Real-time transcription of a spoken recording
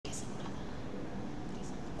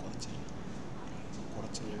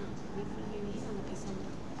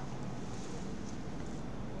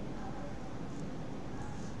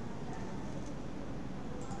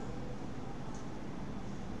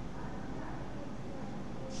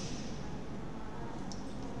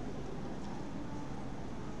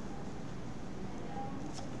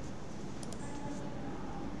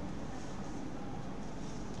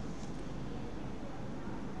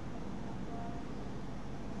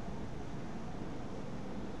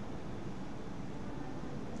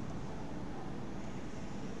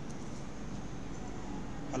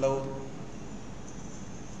Hello.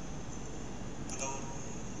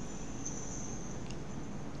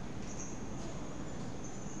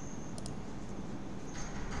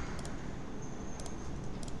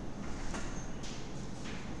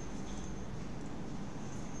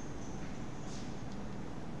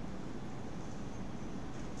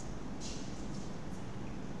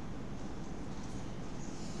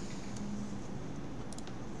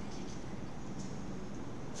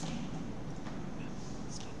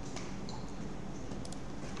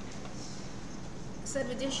 Sir,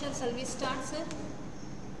 Vijay, shall we start, sir?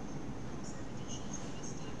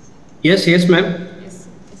 Yes, ma'am. Yes,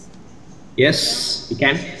 yes. Yes, we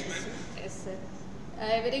can. Yes, sir.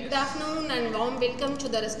 Very good afternoon and warm welcome to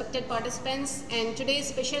the respected participants and today's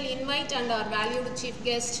special invite and our valued chief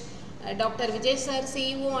guest, Dr. Vijay sir,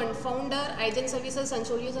 CEO and founder, Agent Services and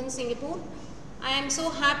Solutions Singapore. I am so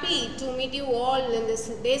happy to meet you all in this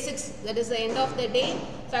day 6, that is the end of the day,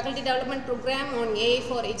 faculty development program on AI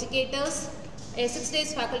for educators, a 6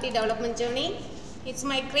 days faculty development journey. It's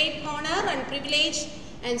my great honor and privilege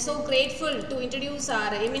and so grateful to introduce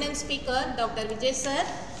our eminent speaker, Dr. Vijay sir,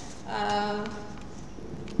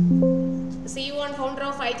 CEO and founder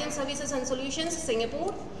of Agent Services and Solutions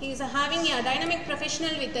Singapore. He is having a dynamic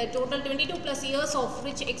professional with a total 22 plus years of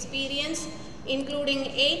rich experience, including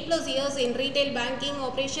 8 plus years in retail banking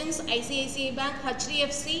operations, ICICI Bank,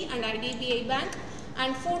 HDFC and IDBI Bank,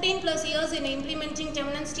 and 14 plus years in implementing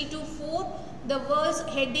Terminus T24, the world's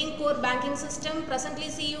heading core banking system, presently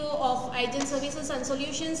CEO of Agent Services and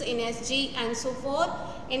Solutions in SG and so forth,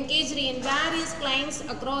 engaged in various clients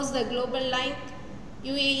across the global like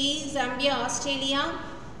UAE, Zambia, Australia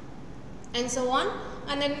and so on.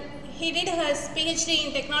 And then he did his PhD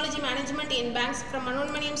in technology management in banks from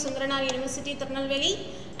Manonmaniam Sungaranar University, Tirunelveli,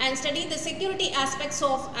 and studied the security aspects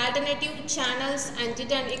of alternative channels and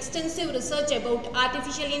did an extensive research about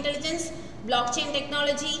artificial intelligence, blockchain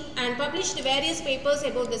technology, and published various papers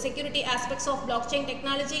about the security aspects of blockchain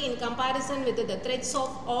technology in comparison with the threats of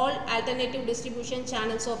all alternative distribution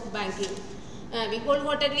channels of banking. We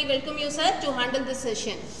wholeheartedly welcome you, sir, to handle this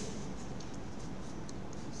session.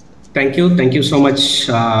 Thank you so much,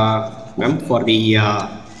 ma'am, for the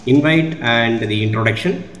invite and the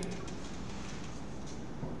introduction.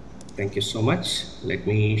 Thank you so much. Let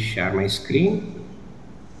me share my screen.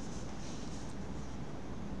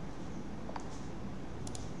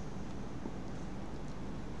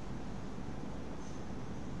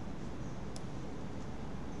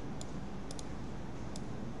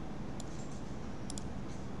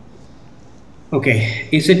 Okay,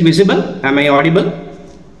 is it visible? Am I audible?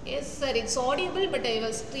 Yes, sir, it's audible, but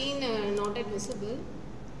your screen not yet visible.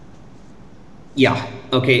 Yeah,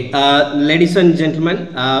 okay. Ladies and gentlemen,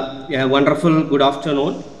 yeah, wonderful good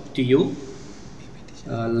afternoon to you.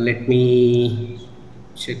 Let me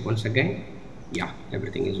check once again. Yeah,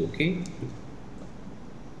 everything is okay.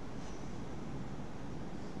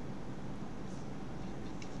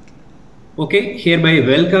 Okay, hereby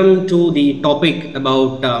welcome to the topic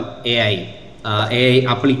about AI. AI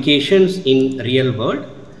applications in real world.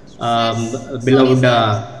 Beloved.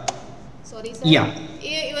 Sorry, sir. Yeah.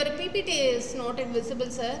 Your PPT is not yet visible,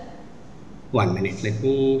 sir. 1 minute. Let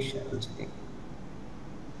me share once again.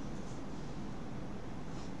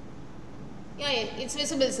 Yeah, it's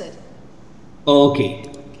visible, sir. Okay.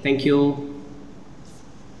 Thank you.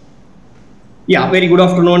 Yeah. Very good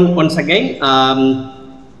afternoon once again.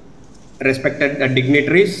 Respected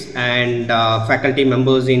dignitaries and faculty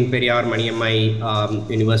members in Periyar Maniammai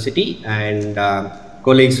University and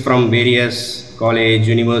colleagues from various college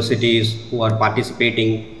universities who are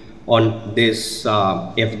participating on this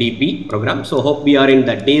FDP program. So hope we are in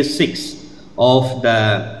the day 6 of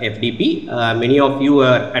the FDP. Many of you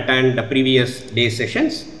attend the previous day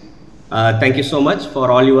sessions. Thank you so much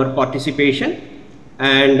for all your participation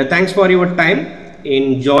and thanks for your time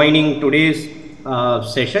in joining today's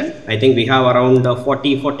session. I think we have around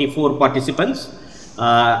 44 participants.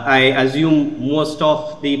 I assume most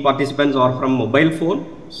of the participants are from mobile phone.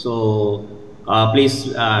 So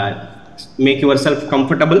please make yourself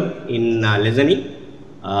comfortable in listening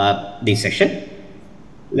the session.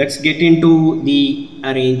 Let's get into the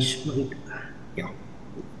arrangement. Yeah,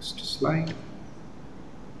 next slide.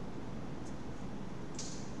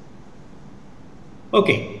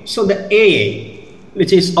 Okay, so the AI,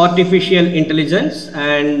 which is artificial intelligence,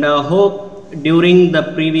 and hope during the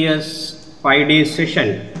previous 5 day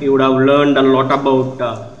session you would have learned a lot about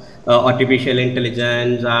artificial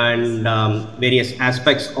intelligence and various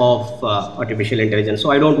aspects of artificial intelligence. So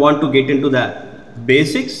I don't want to get into the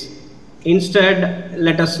basics. Instead,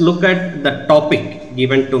 let us look at the topic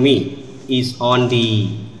given to me is on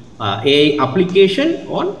the AI application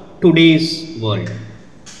on today's world.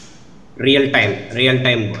 Real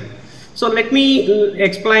time world. So let me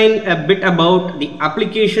explain a bit about the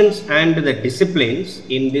applications and the disciplines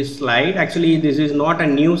in this slide. Actually, this is not a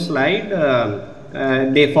new slide.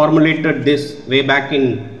 They formulated this way back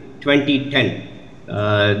in 2010.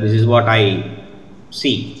 This is what I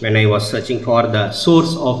see when I was searching for the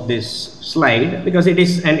source of this slide, because it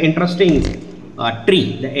is an interesting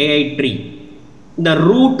tree, the AI tree. The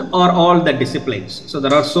root are all the disciplines. So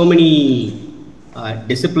there are so many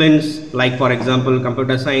disciplines, like for example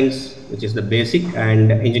computer science, which is the basic,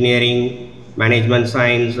 and engineering, management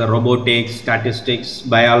science, robotics, statistics,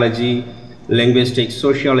 biology, linguistics,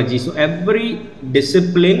 sociology. So every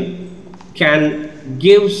discipline can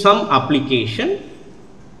give some application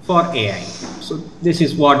for AI. So this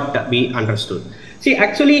is what we understood. See,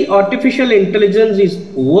 actually artificial intelligence is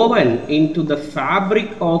woven into the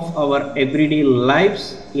fabric of our everyday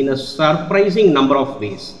lives in a surprising number of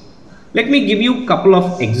ways. Let me give you a couple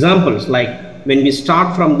of examples. Like when we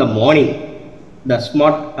start from the morning, the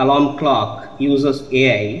smart alarm clock uses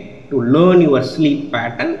AI to learn your sleep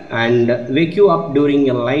pattern and wake you up during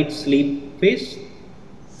a light sleep phase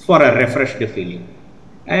for a refreshed feeling.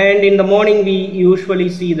 And in the morning, we usually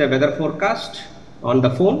see the weather forecast on the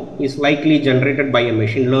phone is likely generated by a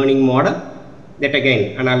machine learning model that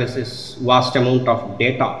again analyzes vast amount of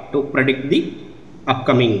data to predict the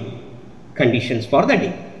upcoming conditions for the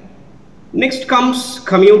day. Next comes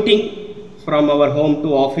commuting from our home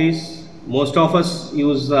to office. Most of us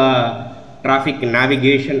use traffic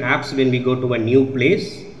navigation apps when we go to a new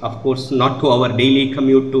place. Of course, not to our daily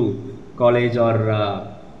commute to college or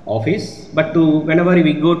office, but to whenever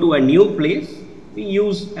we go to a new place, we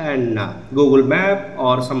use an Google map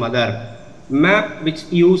or some other map which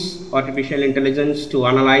use artificial intelligence to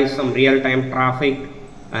analyze some real-time traffic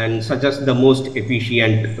and suggest the most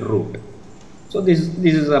efficient route. So this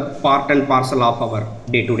is a part and parcel of our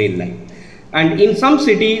day-to-day life. And in some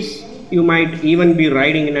cities, you might even be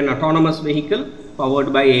riding in an autonomous vehicle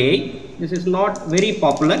powered by AI. This is not very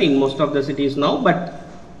popular in most of the cities now, but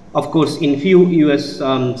of course, in few US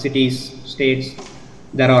cities, states,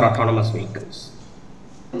 there are autonomous vehicles.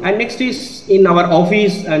 And next is in our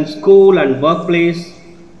office and school and workplace,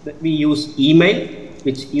 we use email,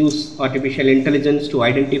 which use artificial intelligence to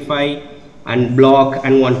identify and block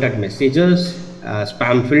unwanted messages,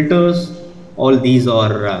 spam filters. All these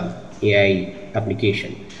are AI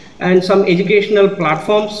application. And some educational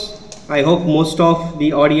platforms. I hope most of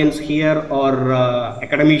the audience here are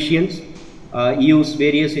academicians, use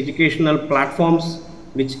various educational platforms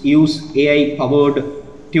which use AI powered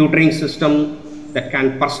tutoring system that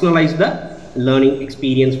can personalize the learning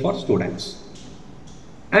experience for students.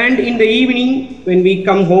 And in the evening, when we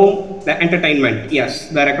come home, the entertainment, yes,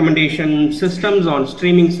 the recommendation systems on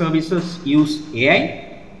streaming services use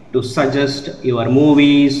AI to suggest your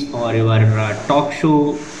movies or your talk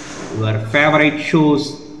show, your favorite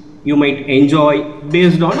shows you might enjoy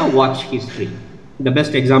based on a watch history. The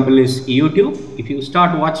best example is YouTube. If you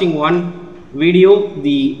start watching one video,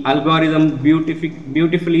 the algorithm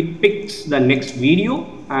beautifully picks the next video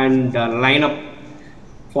and line up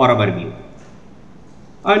for our view.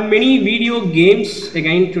 And many video games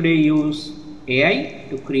again today use AI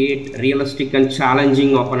to create realistic and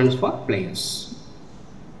challenging opponents for players.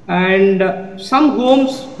 And some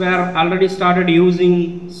homes were already started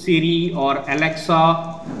using Siri or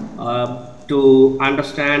Alexa to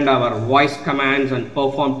understand our voice commands and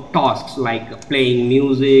perform tasks like playing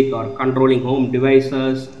music or controlling home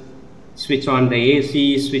devices, switch on the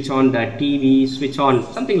AC, switch on the TV, switch on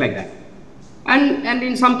something like that. And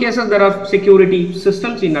in some cases there are security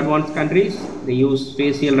systems in advanced countries. They use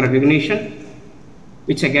facial recognition,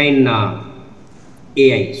 which again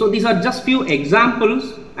AI. So these are just few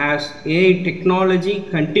examples. As AI technology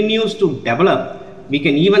continues to develop, we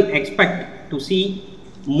can even expect to see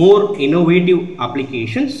more innovative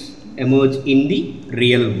applications emerge in the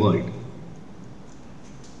real world.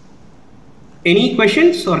 Any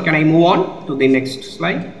questions, or can I move on to the next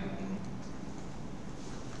slide?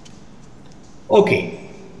 Okay.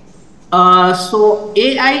 So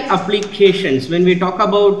AI applications, when we talk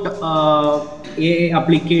about AI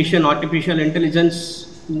application, artificial intelligence,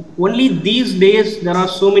 only these days there are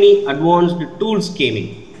so many advanced tools came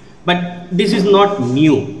in, but this is not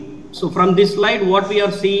new. So from this slide, what we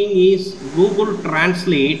are seeing is Google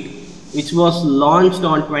Translate, which was launched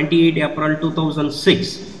on 28 April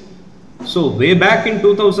 2006. So way back in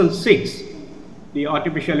 2006, the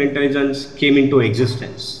artificial intelligence came into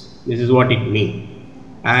existence. This is what it means.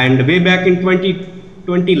 And way back in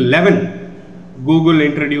 2011, Google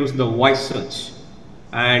introduced the voice search,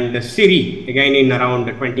 and Siri again in around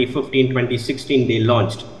 2015, 2016 they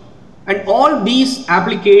launched. And all these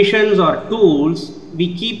applications or tools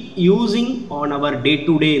we keep using on our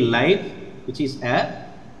day-to-day life, which is a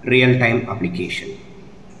real-time application.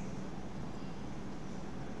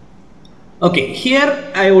 Okay,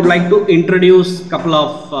 here I would like to introduce a couple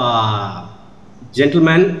of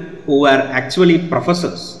gentlemen who are actually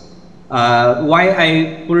professors. Why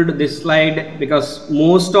I pulled this slide, because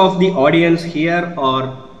most of the audience here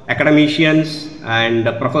are academicians and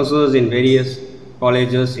professors in various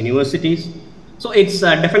colleges, universities. So it's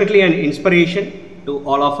definitely an inspiration to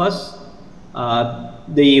all of us.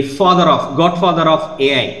 The godfather of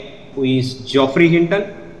AI, who is Geoffrey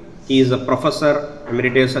Hinton. He is a professor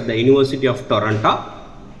emeritus at the University of Toronto.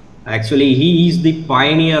 Actually, he is the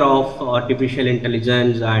pioneer of artificial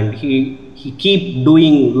intelligence, and he keep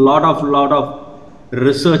doing lot of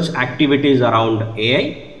research activities around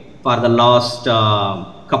AI for the last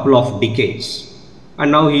couple of decades.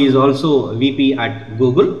 And now he is also VP at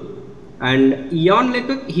Google. And Ian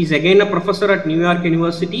Lepik, he's again a professor at New York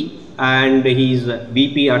University, and he's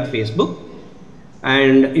VP at Facebook.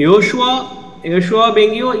 And Yoshua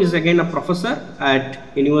Bengio is again a professor at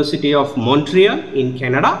University of Montreal in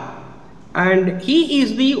Canada. And he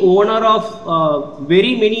is the owner of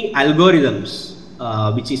very many algorithms,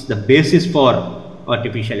 which is the basis for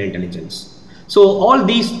artificial intelligence. So all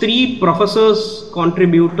these three professors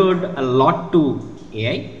contributed a lot to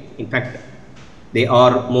AI. In fact, they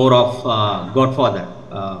are more of godfather.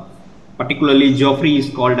 Particularly Geoffrey is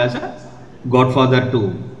called as a godfather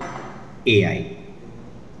to AI.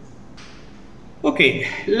 Okay,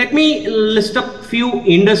 let me list up few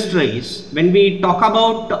industries. When we talk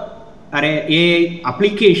about AI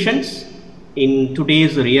applications in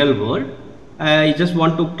today's real world, I just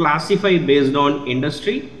want to classify based on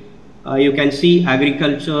industry. You can see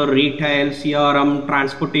agriculture, retail, CRM,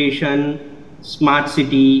 transportation, smart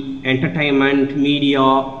city, entertainment, media,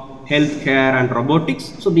 healthcare, and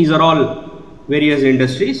robotics. So these are all various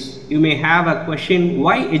industries. You may have a question,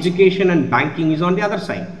 why education and banking is on the other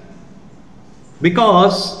side?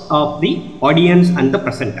 Because of the audience and the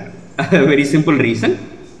presenter. A very simple reason.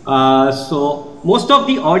 So most of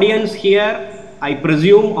the audience here, I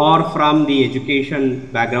presume, are from the education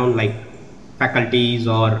background, like faculties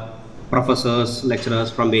or professors, lecturers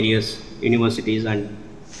from various universities and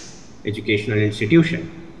educational institutions.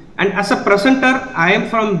 And as a presenter, I am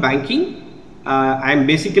from banking. I am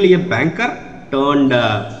basically a banker turned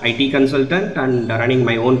IT consultant and running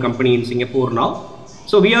my own company in Singapore now.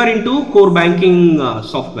 So we are into core banking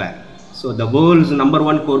software. So the world's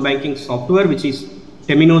 #1 core banking software, which is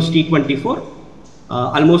Temenos T24,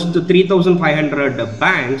 almost 3,500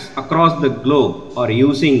 banks across the globe are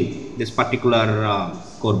using this particular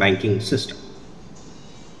core banking system.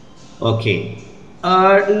 Okay,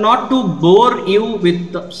 not to bore you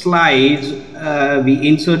with the slides, we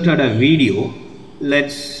inserted a video.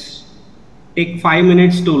 Let's take 5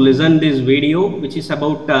 minutes to listen this video, which is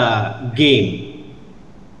about a game.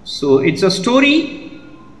 So it's a story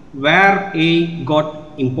where AI got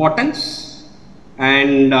importance,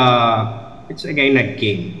 and it's again a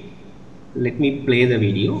game. Let me play the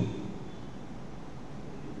video.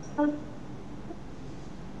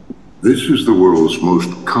 This is the world's most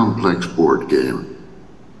complex board game.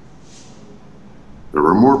 There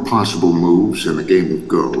are more possible moves in a game of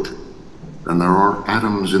Go than there are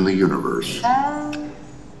atoms in the universe.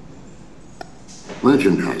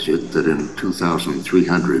 Legend has it that in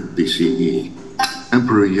 2300 BCE,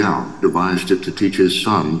 Emperor Yao devised it to teach his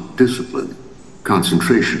son discipline,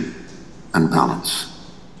 concentration, and balance.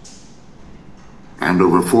 And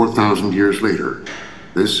over 4,000 years later,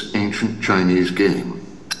 this ancient Chinese game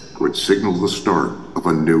would signal the start of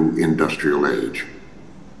a new industrial age.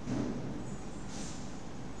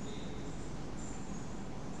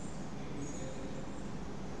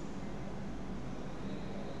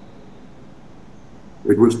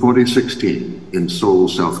 It was 2016 in Seoul,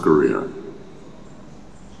 South Korea.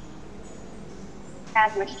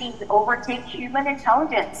 As machines overtake human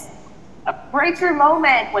intelligence, A breakthrough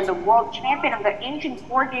moment when the world champion of the ancient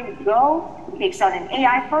board game Go takes on an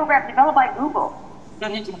AI program developed by Google.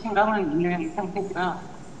 인간의 자신감은 있는 상태가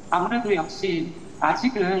아무래도 역시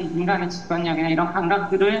아직은 인간의 직관력이나 이런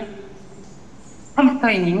감각들을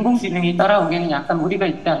컴퓨터인 인공지능이 따라오기에는 약간 무리가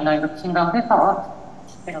있지 않나 이렇게 생각을 해서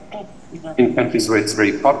이렇게 in countries where it's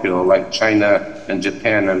very popular, like China and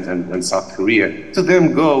Japan and South Korea, to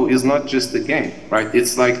them Go is not just a game, right?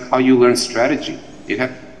 It's like how you learn strategy.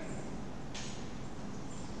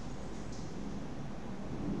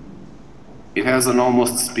 It has an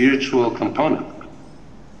almost spiritual component.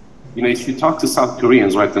 You know, if you talk to South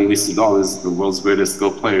Koreans, right, and Lee Sedol is the world's greatest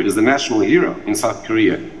Go player, is the national hero in South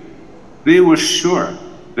Korea. They were sure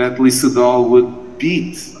that Lee Sedol would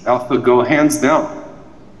beat AlphaGo hands down.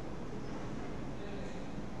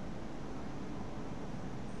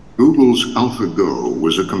 Google's AlphaGo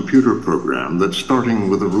was a computer program that, starting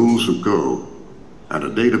with the rules of Go and a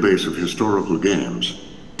database of historical games,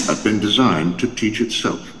 had been designed to teach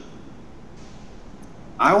itself.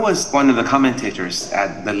 I was one of the commentators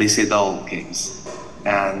at the Lee Sedol games,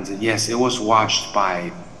 and yes, it was watched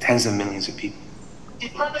by tens of millions of people.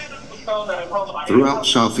 Throughout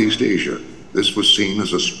Southeast Asia, this was seen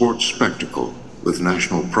as a sports spectacle with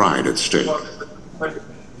national pride at stake.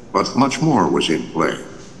 But much more was in play.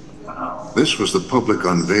 This was the public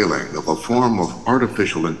unveiling of a form of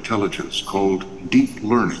artificial intelligence called deep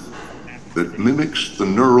learning that mimics the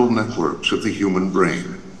neural networks of the human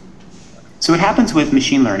brain. So what happens with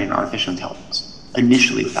machine learning and artificial intelligence,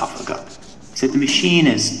 initially with AlphaGo, is that the machine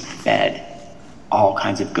is fed all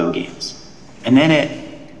kinds of Go games. And then it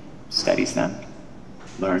studies them,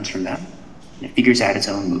 learns from them, and it figures out its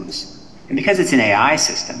own moves. And because it's an AI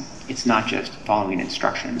system, it's not just following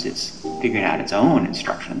instructions, it's figuring out its own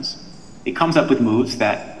instructions. It comes up with moves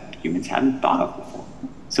that humans haven't thought of before.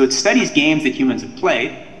 So it studies games that humans have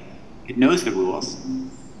played, it knows the rules,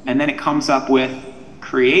 and then it comes up with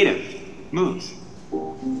creative moves.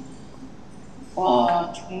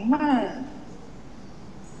 와 정말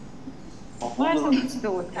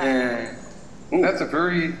생각지도 못한. That's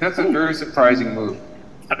a very surprising move.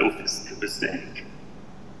 That was a mistake.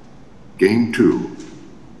 Game 2,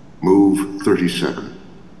 Move 37.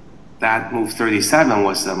 That move 37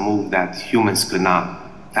 was a move that humans could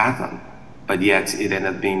not fathom, but yet it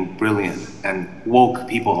ended up being brilliant and woke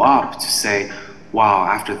people up to say, wow,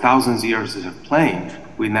 after thousands of years of playing,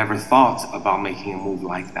 we never thought about making a move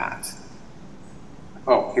like that.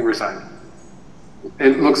 Oh, he resigned.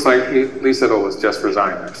 It looks like Lee Sedol was just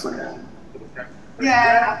resigned, actually.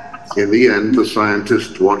 Yeah. In the end, the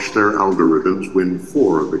scientists watched their algorithms win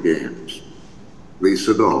 4 of the games. Lee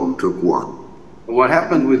Sedol took 1. What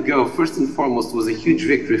happened with Go, first and foremost, was a huge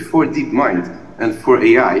victory for DeepMind and for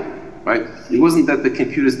AI, right? It wasn't that the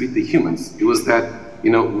computers beat the humans. It was that,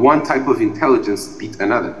 one type of intelligence beat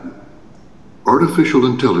another. Artificial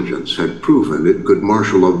intelligence had proven it could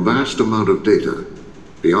marshal a vast amount of data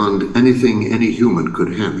beyond anything any human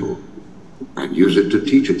could handle and use it to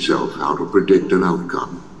teach itself how to predict an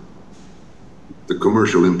outcome. The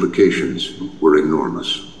commercial implications were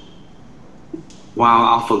enormous.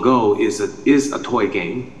 While AlphaGo is a toy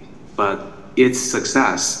game, but its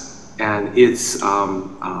success and its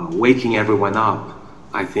waking everyone up,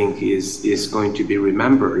 I think, is going to be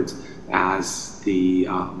remembered as the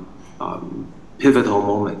pivotal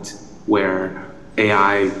moment where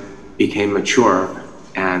AI became mature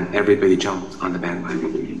and everybody jumped on the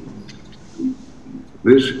bandwagon.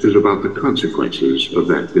 This is about the consequences of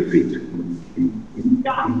that defeat.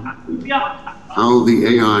 How the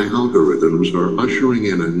AI algorithms are ushering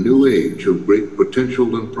in a new age of great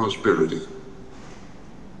potential and prosperity.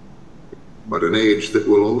 But an age that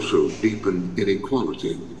will also deepen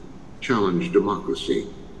inequality, challenge democracy,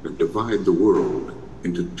 and divide the world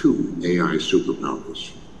into 2 AI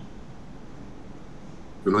superpowers.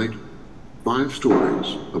 Tonight, 5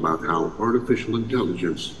 stories about how artificial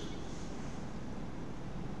intelligence.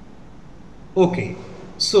 Okay,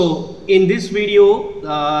 so in this video,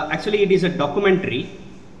 actually it is a documentary,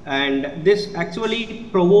 and this actually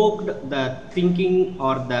provoked the thinking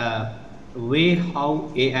or the way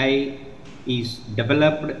how AI is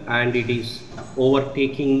developed and it is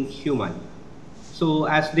overtaking human. So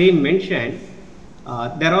as they mentioned,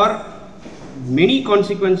 there are many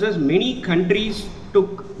consequences. Many countries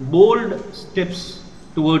took bold steps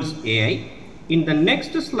towards AI. In the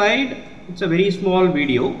next slide, it's a very small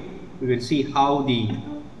video. We will see how the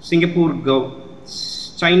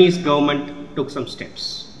Chinese government took some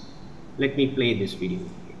steps. Let me play this video.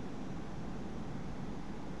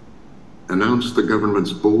 Announced the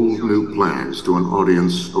government's bold new plans to an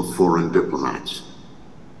audience of foreign diplomats.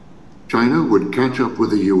 China would catch up with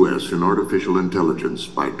the US in artificial intelligence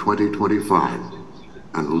by 2025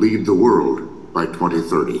 and lead the world by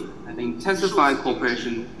 2030. And intensify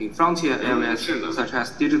cooperation in frontier areas such as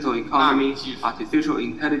digital economy, artificial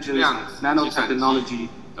intelligence, nanotechnology,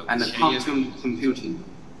 and quantum computing.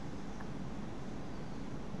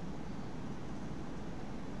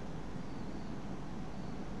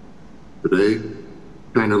 Today,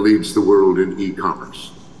 China leads the world in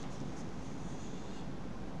e-commerce.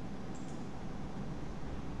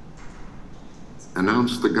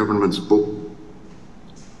 Announced the government's book.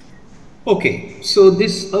 Okay, so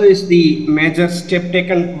this is the major step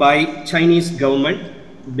taken by Chinese government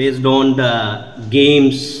based on the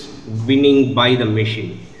games winning by the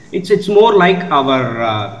machine. It's more like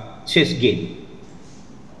our chess game.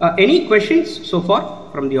 Any questions so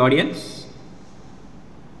far from the audience?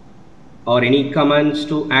 Or any comments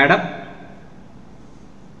to add up?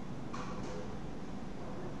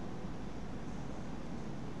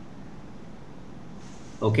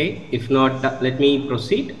 Okay, if not, let me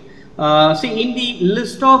proceed. See, in the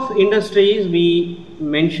list of industries, we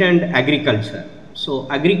mentioned agriculture. So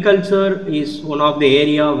agriculture is one of the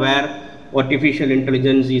area where artificial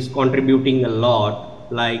intelligence is contributing a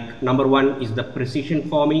lot. Like number one is the precision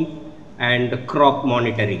farming and crop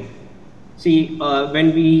monitoring. See,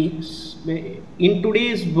 in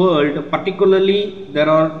today's world, particularly, there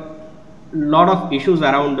are a lot of issues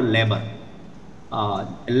around labor.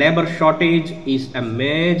 Labor shortage is a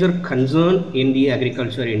major concern in the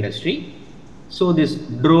agriculture industry. So this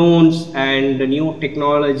drones and new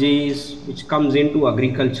technologies which comes into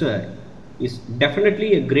agriculture is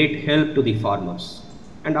definitely a great help to the farmers.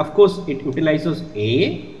 And of course, it utilizes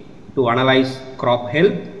AI to analyze crop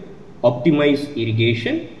health, optimize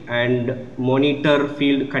irrigation, and monitor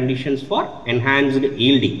field conditions for enhanced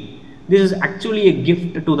yielding. This is actually a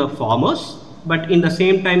gift to the farmers, but in the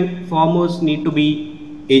same time, farmers need to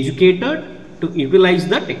be educated to utilize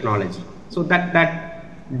the technology. So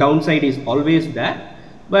that downside is always there.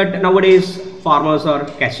 But nowadays, farmers are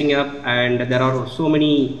catching up, and there are so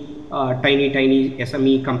many tiny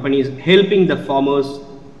SME companies helping the farmers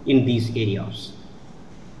in these areas.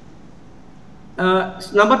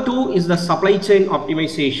 Number two is the supply chain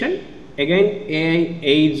optimization. Again, AI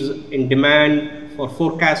aids in demand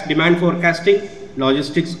forecasting,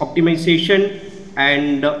 logistics optimization,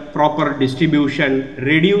 and proper distribution,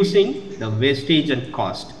 reducing the wastage and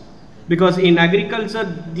cost. Because in agriculture,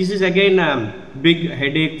 this is again a big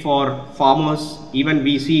headache for farmers. Even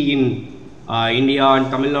we see in India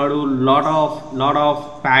and Tamil Nadu, lot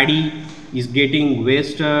of paddy is getting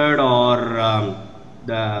wasted, or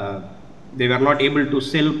they were not able to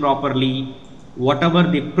sell properly. Whatever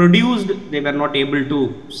they produced, they were not able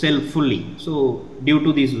to sell fully. So due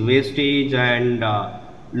to this wastage and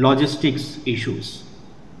logistics issues,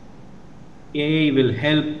 AI will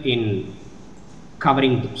help in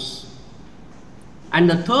covering those. And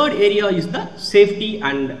the third area is the safety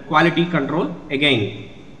and quality control. Again,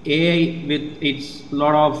 AI with its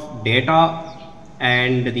lot of data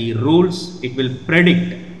and the rules, it will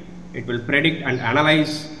predict and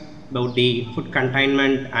analyze about the food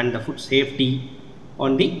containment and the food safety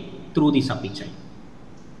through the supply chain.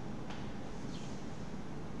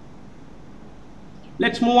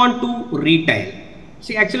 Let's move on to retail.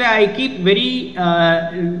 See, actually I keep very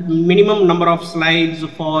minimum number of slides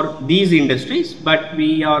for these industries, but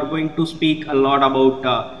we are going to speak a lot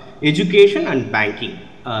about education and banking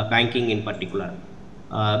in particular.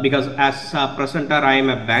 Because as a presenter, I am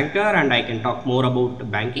a banker and I can talk more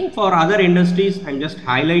about banking. For other industries, I'm just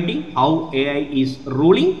highlighting how AI is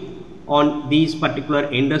ruling on these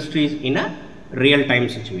particular industries in a real-time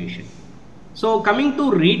situation. So coming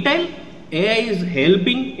to retail, AI is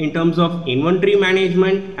helping in terms of inventory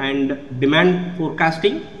management and demand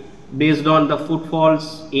forecasting based on the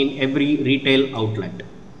footfalls in every retail outlet.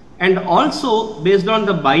 And also based on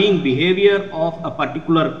the buying behavior of a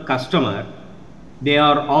particular customer, they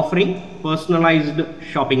are offering personalized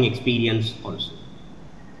shopping experience also.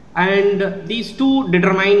 And these two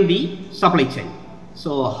determine the supply chain.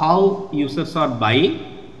 So how users are buying,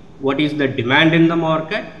 what is the demand in the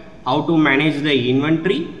market, how to manage the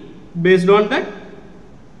inventory. Based on that,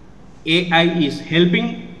 AI is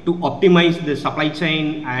helping to optimize the supply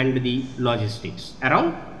chain and the logistics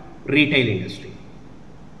around retail industry.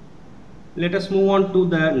 Let us move on to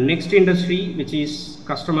the next industry, which is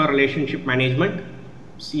customer relationship management,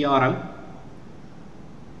 CRM.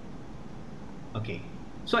 Okay,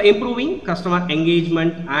 so improving customer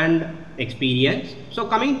engagement and experience. So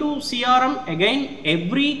coming to CRM, again,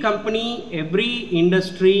 every company, every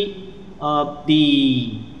industry,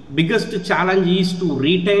 the biggest challenge is to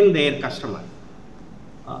retain their customer.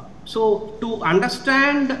 So to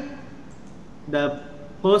understand the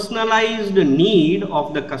personalized need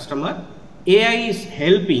of the customer, AI is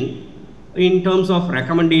helping in terms of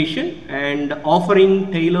recommendation and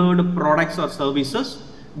offering tailored products or services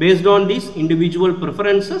based on these individual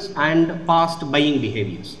preferences and past buying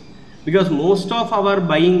behaviors. Because most of our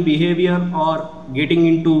buying behavior are getting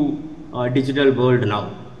into digital world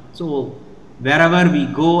now. So wherever we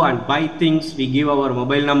go and buy things, we give our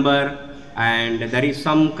mobile number, and there is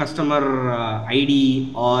some customer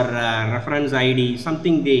ID or reference ID,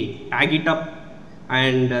 something they tag it up,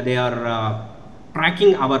 and they are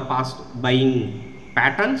tracking our past buying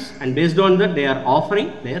patterns, and based on that they are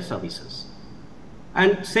offering their services.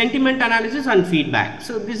 And sentiment analysis and feedback.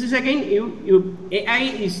 So this is again, AI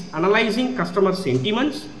is analyzing customer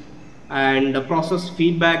sentiments and process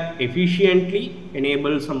feedback efficiently,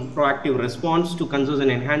 enable some proactive response to concerns and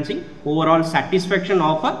enhancing overall satisfaction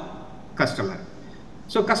of a customer.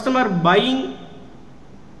 So customer buying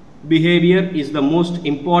behavior is the most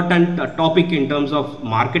important topic in terms of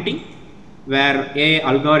marketing, where AI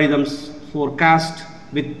algorithms forecast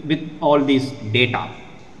with all these data.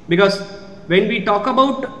 Because when we talk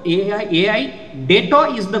about AI, data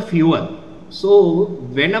is the fuel. So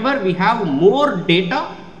whenever we have more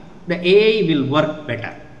data, the AI will work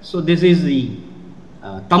better. So this is the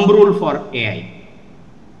thumb rule for AI.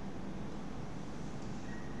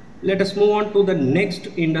 Let us move on to the next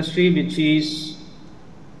industry, which is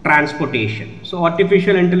transportation. So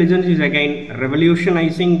artificial intelligence is again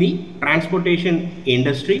revolutionizing the transportation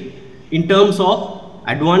industry in terms of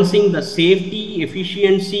advancing the safety,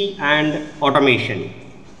 efficiency and automation.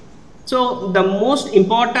 So the most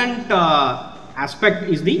important aspect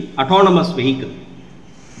is the autonomous vehicle,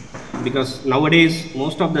 because nowadays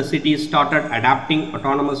most of the cities started adapting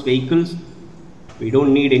autonomous vehicles. We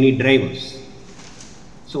don't need any drivers.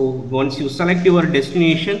 So once you select your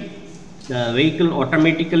destination, the vehicle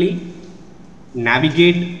automatically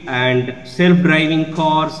navigate, and self-driving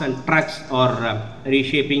cars and trucks are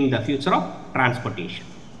reshaping the future of transportation.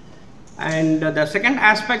 And the second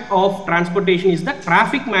aspect of transportation is the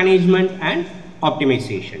traffic management and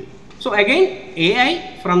optimization. So again,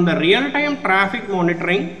 AI from the real-time traffic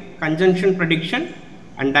monitoring, congestion prediction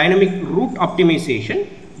and dynamic route optimization,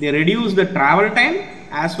 they reduce the travel time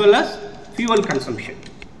as well as fuel consumption.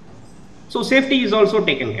 So safety is also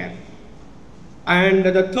taken care of. And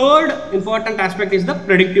the third important aspect is the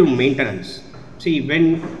predictive maintenance. See,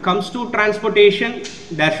 when it comes to transportation,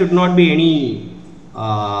 there should not be any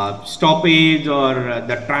stoppage, or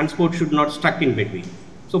the transport should not stuck in between.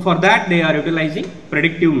 So for that, they are utilizing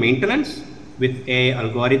predictive maintenance with AI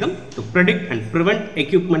algorithm to predict and prevent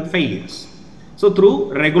equipment failures. So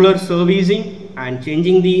through regular servicing and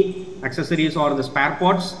changing the accessories or the spare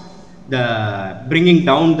parts, the bringing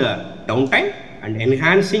down the downtime and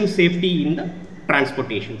enhancing safety in the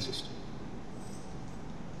transportation system.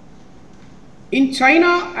 In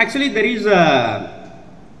China, actually there is a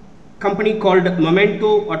company called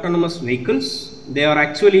Momento Autonomous Vehicles. They are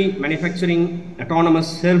actually manufacturing autonomous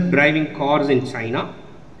self-driving cars in China,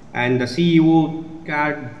 and the CEO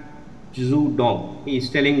Zhu Dong is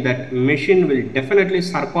telling that machine will definitely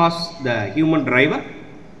surpass the human driver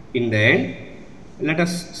in the end. Let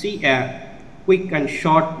us see a quick and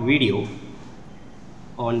short video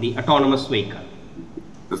on the autonomous vehicle.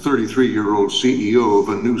 The 33-year-old CEO of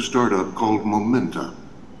a new startup called Momenta.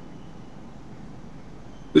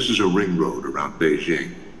 This is a ring road around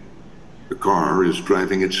Beijing. The car is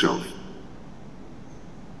driving itself.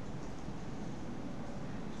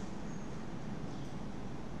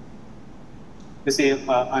 You see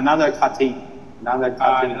another cutting.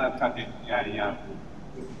 Yeah.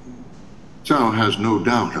 Zhao has no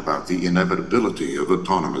doubt about the inevitability of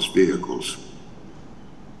autonomous vehicles.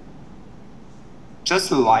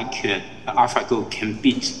 Just like AlphaGo can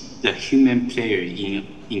beat the human player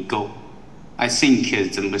in Go, I think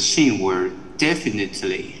the machine will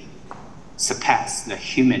definitely surpass the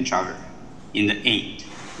human driver in the end.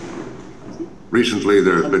 Recently,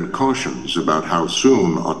 there have been cautions about how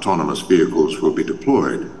soon autonomous vehicles will be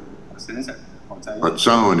deployed. But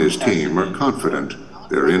Zhao and his team are confident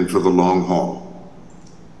they're in for the long haul.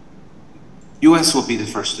 US will be the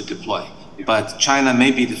first to deploy, but China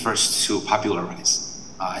may be the first to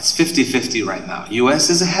popularize. It's 50-50 right now. US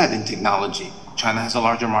is ahead in technology. China has a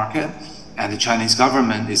larger market, and the Chinese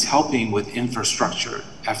government is helping with infrastructure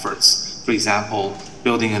efforts. For example,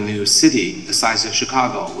 building a new city the size of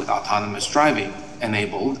Chicago with autonomous driving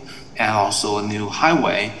enabled, and also a new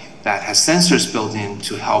highway that has sensors built in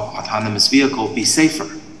to help autonomous vehicles be safer.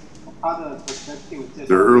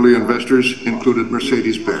 Their early investors included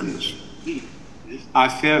Mercedes-Benz. I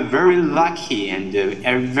feel very lucky and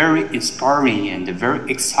very inspiring and very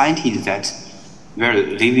excited that we're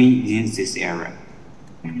living in this era.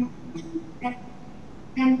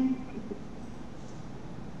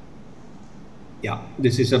 Yeah,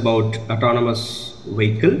 this is about autonomous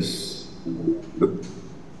vehicles.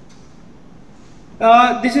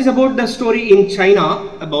 This is about the story in China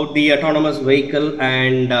about the autonomous vehicle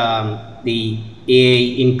and the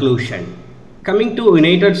AI inclusion. Coming to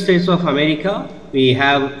United States of America, we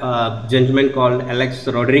have a gentleman called Alex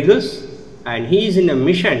Rodriguez, and he is in a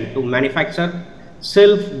mission to manufacture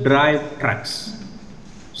self-drive trucks.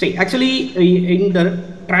 See, actually, in the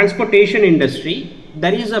transportation industry,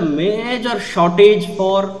 there is a major shortage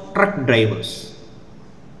for truck drivers.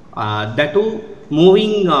 That too,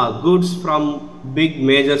 moving goods from big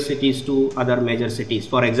major cities to other major cities.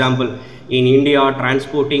 For example, in India,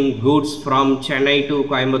 transporting goods from Chennai to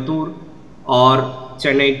Coimbatore or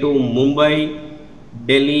Chennai to Mumbai,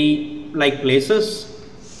 Delhi, like places,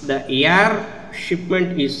 the air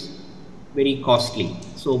shipment is very costly.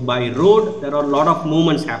 So by road, there are a lot of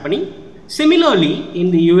movements happening. Similarly, in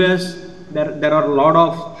the US, there are a lot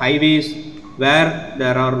of highways where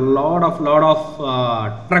there are a lot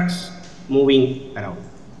of trucks moving around.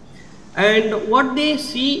 And what they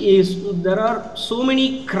see is there are so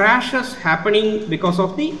many crashes happening because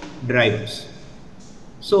of the drivers.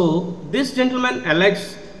 So this gentleman,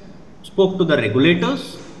 Alex, spoke to the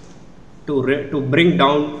regulators to bring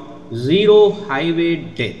down zero highway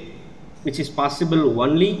death, which is possible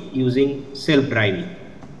only using self-driving.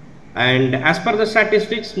 And as per the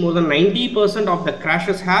statistics, more than 90% of the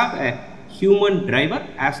crashes have a human driver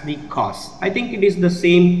as the cause. I think it is the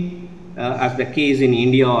same as the case in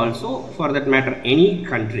India also, for that matter, any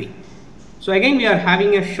country. So again, we are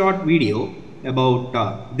having a short video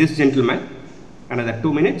about this gentleman. Another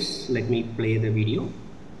 2 minutes. Let me play the video.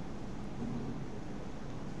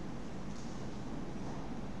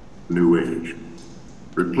 New age,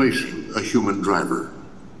 replacing a human driver.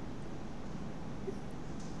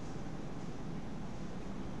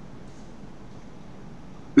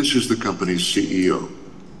 This is the company's CEO,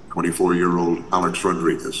 24-year-old Alex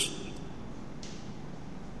Rodriguez.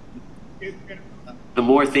 The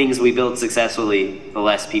more things we build successfully, the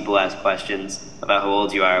less people ask questions about how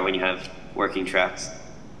old you are when you have working trucks.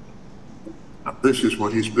 This is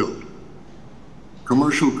what he's built.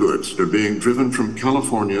 Commercial goods are being driven from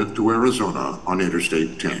California to Arizona on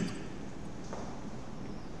Interstate 10.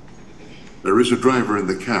 There is a driver in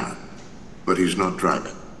the cab, but he's not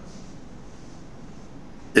driving.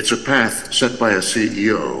 It's a path set by a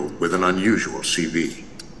CEO with an unusual CV.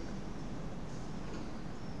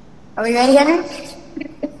 Are we ready, Henry?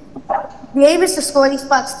 The aim is to score these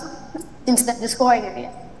pucks into the scoring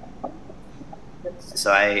area.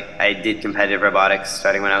 So I did competitive robotics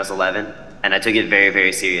starting when I was 11, and I took it very,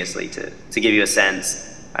 very seriously. To give you a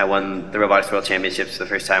sense, I won the Robotics World Championships for the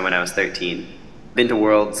first time when I was 13. Been to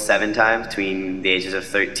Worlds 7 times between the ages of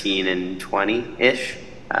 13 and 20-ish.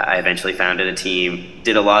 I eventually founded a team,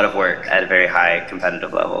 did a lot of work at a very high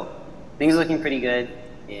competitive level. Things are looking pretty good.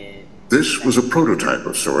 This was a prototype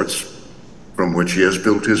of sorts, from which he has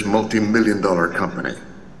built his multi-million-dollar company.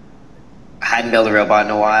 I hadn't built a robot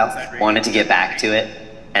in a while, wanted to get back to it,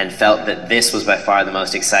 and felt that this was by far the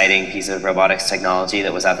most exciting piece of robotics technology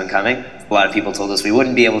that was up and coming. A lot of people told us we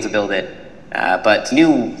wouldn't be able to build it, but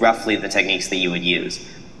knew roughly the techniques that you would use.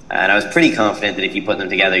 And I was pretty confident that if you put them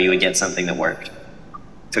together, you would get something that worked.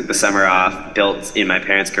 Took the summer off, built in my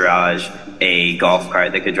parents' garage a golf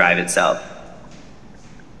cart that could drive itself.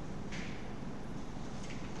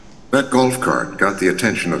 That golf cart got the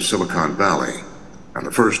attention of Silicon Valley and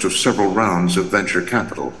the first of several rounds of venture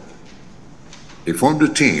capital. He formed a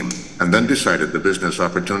team and then decided the business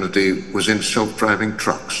opportunity was in self-driving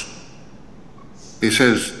trucks. He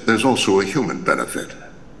says there's also a human benefit.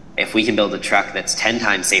 If we can build a truck that's 10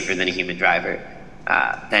 times safer than a human driver,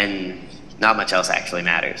 then not much else actually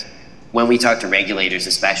matters. When we talk to regulators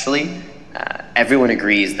especially, everyone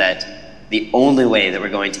agrees that the only way that we're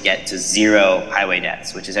going to get to zero highway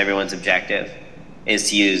deaths, which is everyone's objective, is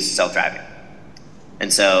to use self-driving.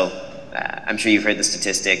 And so I'm sure you've heard the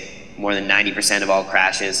statistic, more than 90% of all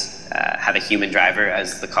crashes have a human driver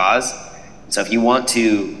as the cause. So if you want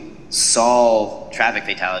to solve traffic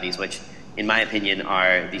fatalities, which in my opinion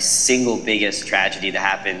are the single biggest tragedy that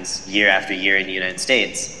happens year after year in the United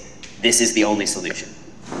States, this is the only solution.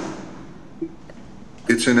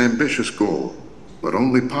 It's an ambitious goal, but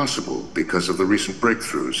only possible because of the recent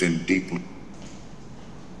breakthroughs in deep.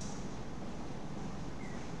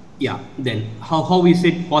 Yeah, then how is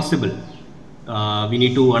it possible? We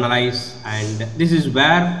need to analyze, and this is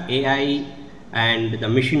where AI and the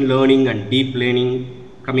machine learning and deep learning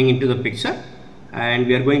coming into the picture. And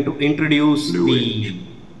we are going to introduce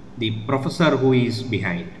the professor who is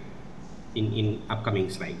behind in upcoming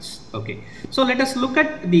slides. Okay, so let us look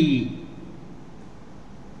at the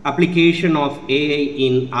application of AI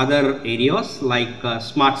in other areas like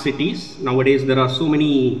smart cities. Nowadays there are so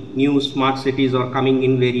many new smart cities are coming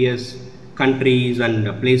in various countries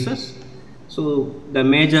and places. So the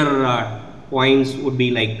major points would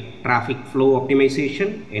be like traffic flow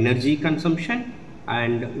optimization, energy consumption,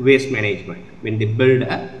 and waste management when they build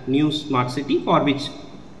a new smart city, for which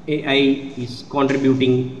AI is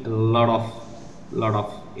contributing a lot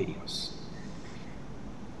of areas.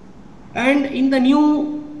 And in the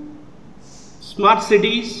new smart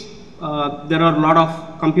cities, there are a lot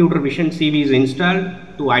of computer vision CVs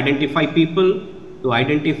installed to identify people, to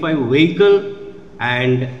identify vehicle,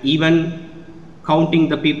 and even counting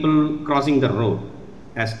the people crossing the road,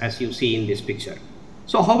 as you see in this picture.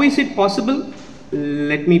 So how is it possible?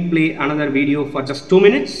 Let me play another video for just 2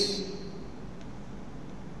 minutes.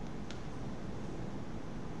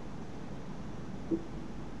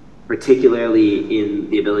 Particularly in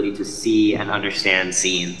the ability to see and understand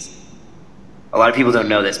scenes. A lot of people don't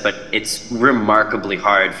know this, but it's remarkably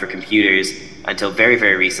hard for computers until very,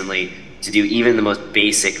 very recently to do even the most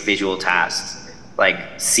basic visual tasks, like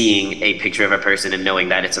seeing a picture of a person and knowing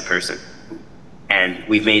that it's a person. And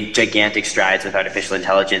we've made gigantic strides with artificial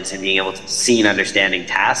intelligence in being able to see and understanding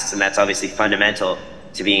tasks, and that's obviously fundamental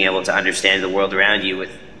to being able to understand the world around you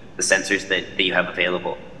with the sensors that you have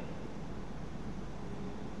available.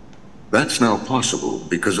 That's now possible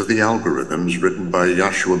because of the algorithms written by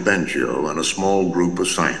Yoshua Bengio and a small group of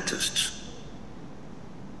scientists.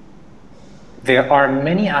 There are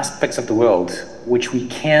many aspects of the world which we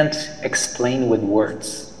can't explain with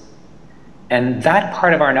words. And that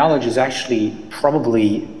part of our knowledge is actually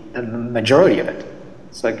probably the majority of it.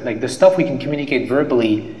 It's like the stuff we can communicate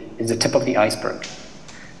verbally is the tip of the iceberg.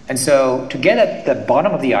 And so to get at the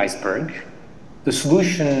bottom of the iceberg, the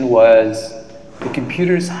solution was the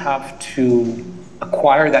computers have to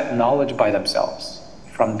acquire that knowledge by themselves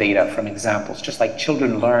from data, from examples, just like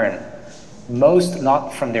children learn, most not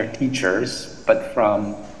from their teachers, but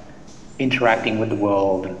from interacting with the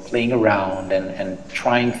world and playing around and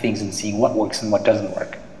trying things and seeing what works and what doesn't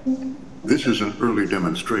work. This is an early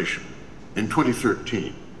demonstration. In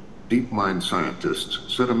 2013, DeepMind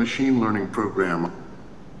scientists set a machine learning program.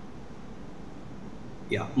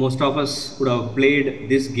 Yeah, most of us would have played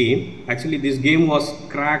this game. Actually, this game was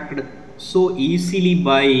cracked so easily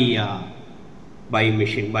by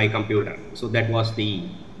computer. So that was the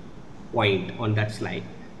point on that slide.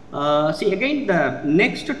 See, again, the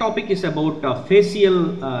next topic is about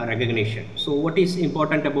facial recognition. So what is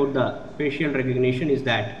important about the facial recognition is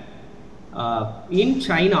that in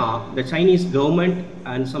China, the Chinese government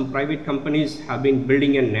and some private companies have been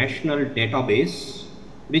building a national database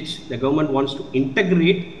which the government wants to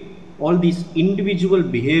integrate all these individual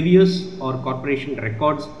behaviors or corporation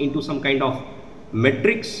records into some kind of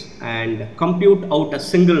metrics and compute out a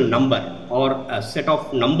single number or a set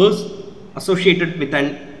of numbers associated with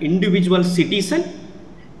an individual citizen,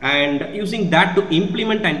 and using that to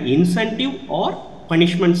implement an incentive or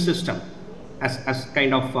punishment system as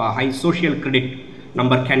kind of high social credit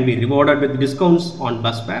number can be rewarded with discounts on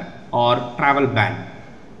bus fare or travel ban.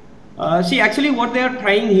 See, actually what they are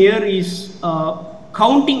trying here is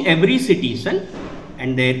counting every citizen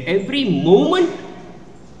and their every movement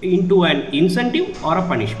into an incentive or a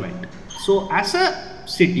punishment. So as a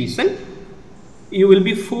citizen, you will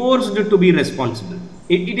be forced to be responsible.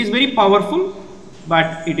 It is very powerful,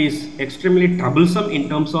 but it is extremely troublesome in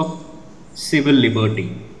terms of civil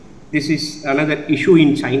liberty. This is another issue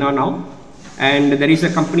in China now, and there is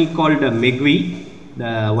a company called Megui.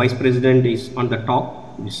 The vice president is on the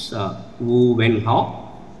top, is Wu Wenhao.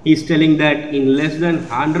 He is telling that in less than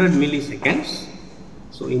 100 milliseconds,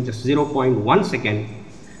 so in just 0.1 second,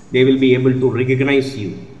 they will be able to recognize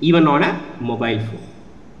you, even on a mobile phone.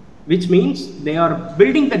 Which means they are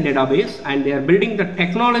building the database and they are building the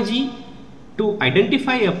technology to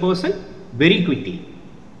identify a person very quickly.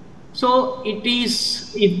 So it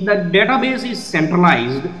is, if the database is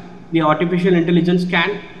centralized, the artificial intelligence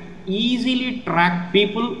can easily track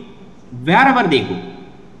people wherever they go.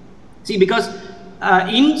 See, because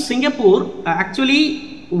in Singapore,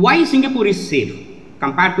 actually, why Singapore is safe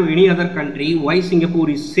compared to any other country, why Singapore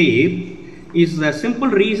is safe is the simple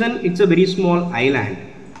reason it's a very small island.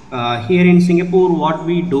 Here in Singapore, what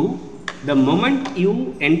we do, the moment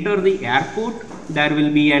you enter the airport, there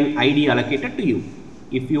will be an ID allocated to you.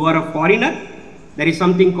 If you are a foreigner, there is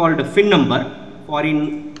something called a FIN number,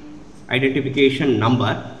 foreign identification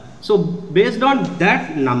number. So based on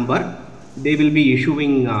that number, they will be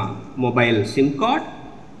issuing mobile SIM card,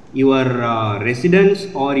 your residence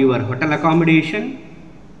or your hotel accommodation,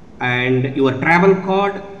 and your travel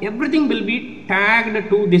card. Everything will be tagged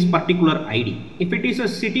to this particular ID. If it is a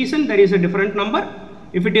citizen, there is a different number.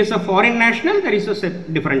 If it is a foreign national, there is a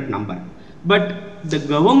different number. But the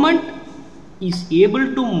government is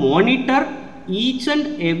able to monitor each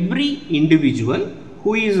and every individual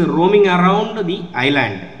who is roaming around the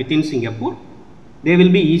island within Singapore. They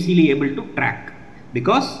will be easily able to track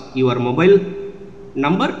because your mobile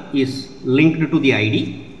number is linked to the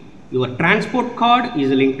ID, your transport card is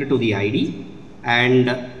linked to the ID,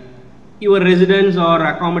 and your residence or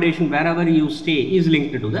accommodation wherever you stay is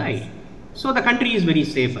linked to the ID. So the country is very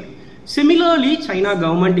safer. Similarly, China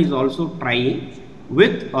government is also trying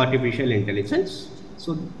with artificial intelligence.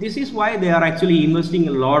 So this is why they are actually investing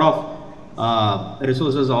a lot of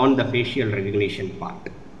resources on the facial recognition part.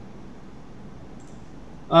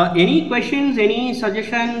 Any questions, any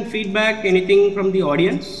suggestion, feedback, anything from the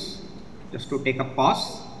audience? Just to take a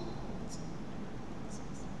pause.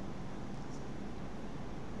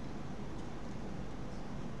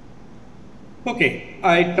 Okay,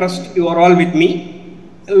 I trust you are all with me.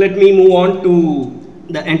 Let me move on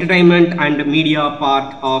to the entertainment and media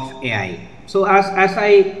part of AI. So as I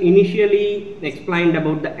initially explained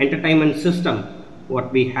about the entertainment system,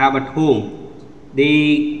 what we have at home,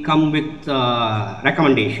 they come with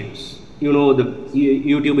recommendations. You know, the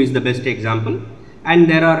YouTube is the best example, and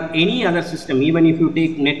there are any other system. Even if you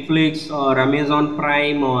take Netflix or Amazon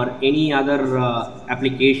Prime or any other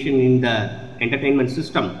application in the entertainment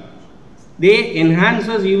system, they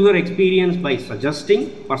enhances user experience by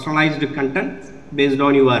suggesting personalized content based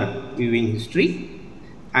on your viewing history,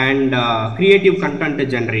 and creative content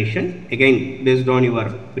generation again based on your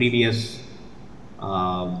previous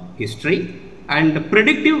history, and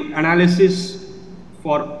predictive analysis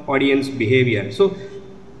for audience behavior. So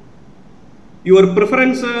your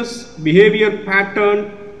preferences, behavior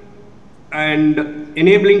pattern, and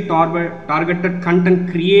enabling targeted content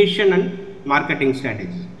creation and marketing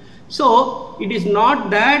strategies. So it is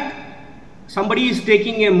not that somebody is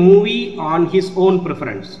taking a movie on his own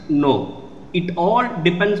preference. No, it all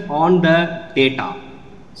depends on the data.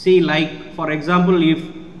 See, like for example, if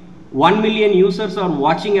 1 million users are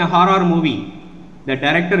watching a horror movie, the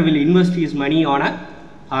director will invest his money on a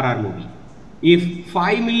horror movie. If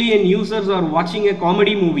 5 million users are watching a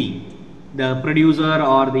comedy movie, the producer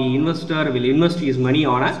or the investor will invest his money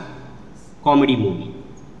on a comedy movie.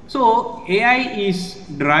 So AI is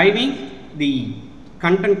driving the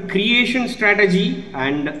content creation strategy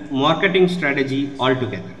and marketing strategy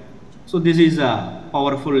altogether. So this is a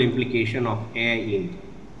powerful implication of AI in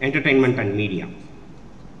entertainment and media.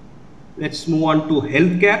 Let's move on to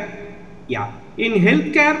healthcare. Yeah, in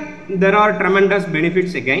healthcare, there are tremendous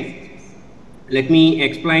benefits again. Let me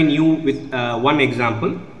explain you with one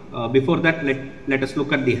example. Before that, let us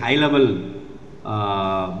look at the high level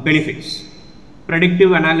benefits.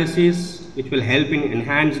 Predictive analysis, which will help in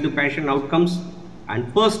enhanced patient outcomes,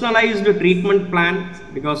 and personalized treatment plan,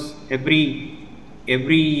 because every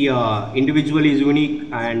individual is unique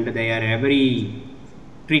and every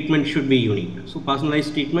treatment should be unique. So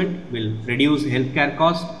personalized treatment will reduce healthcare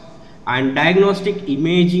costs, and diagnostic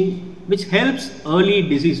imaging, which helps early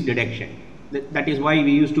disease detection. That is why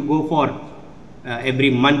we used to go for every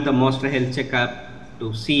month a master health checkup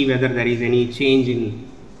to see whether there is any change in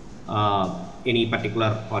any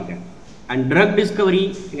particular organ. And drug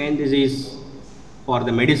discovery, again, this is for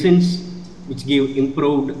the medicines which give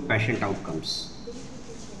improved patient outcomes.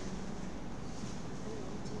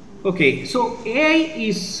 Okay, so AI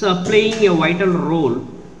is playing a vital role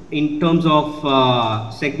in terms of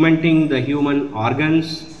segmenting the human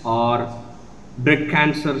organs, or blood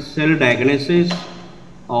cancer cell diagnosis,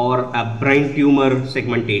 or a brain tumor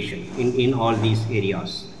segmentation in all these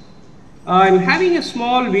areas. I'm having a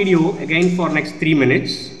small video again for next 3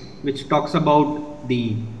 minutes, which talks about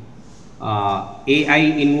the AI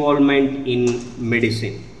involvement in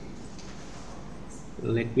medicine.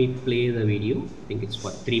 Let me play the video. I think it's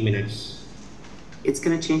for 3 minutes. It's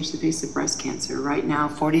going to change the face of breast cancer. Right now,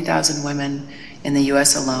 40,000 women in the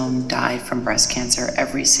US alone die from breast cancer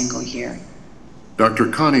every single year.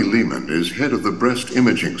 Dr. Connie Lehman is head of the Breast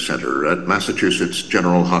Imaging Center at Massachusetts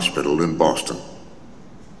General Hospital in Boston.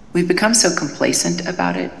 We've become so complacent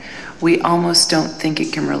about it, we almost don't think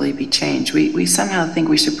it can really be changed. We somehow think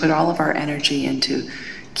we should put all of our energy into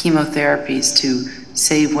chemotherapies to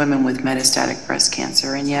save women with metastatic breast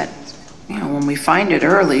cancer, and yet, you know, when we find it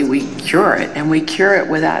early, we cure it, and we cure it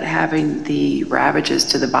without having the ravages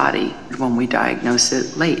to the body when we diagnose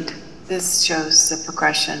it late. This shows the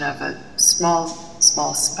progression of a small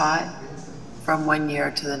spot from 1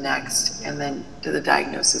 year to the next, and then to the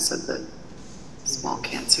diagnosis of the small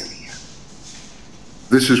cancer here.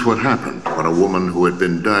 This is what happened when a woman who had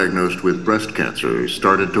been diagnosed with breast cancer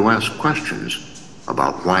started to ask questions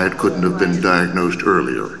about why it couldn't have been diagnosed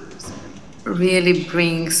earlier. Really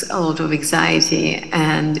brings a lot of anxiety,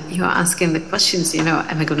 and you're asking the questions, am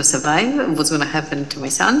I going to survive? What's going to happen to my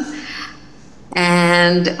son?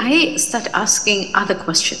 And I start asking other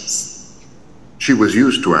questions. She was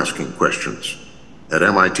used to asking questions. At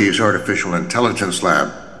MIT's Artificial Intelligence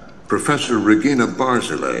Lab, Professor Regina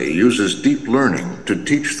Barzilay uses deep learning to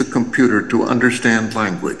teach the computer to understand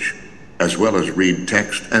language, as well as read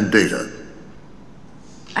text and data.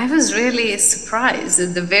 I was really surprised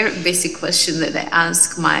at the very basic question that I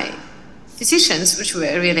asked my physicians, which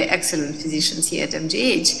were really excellent physicians here at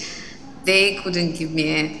MGH. They couldn't give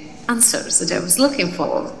me answers that I was looking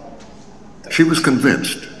for. She was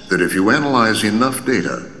convinced that if you analyze enough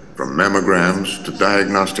data, from mammograms to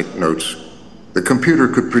diagnostic notes, the computer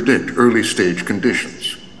could predict early-stage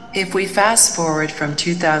conditions. If we fast forward from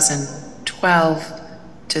 2012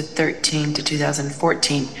 to 13 to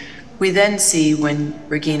 2014, we then see when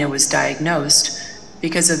Regina was diagnosed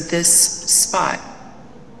because of this spot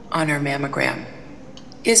on her mammogram.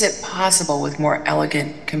 Is it possible with more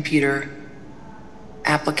elegant computer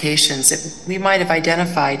applications that we might have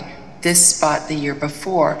identified this spot the year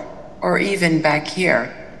before, or even back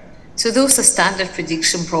here? So those are standard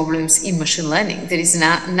prediction problems in machine learning. There is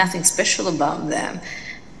nothing special about them.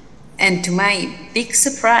 And to my big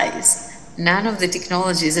surprise, none of the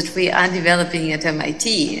technologies that we are developing at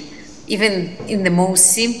MIT, even in the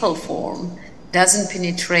most simple form, doesn't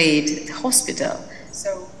penetrate the hospital.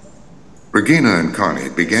 Regina and Connie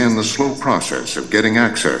began the slow process of getting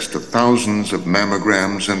access to thousands of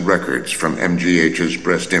mammograms and records from MGH's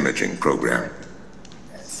breast imaging program.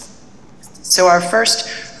 So our first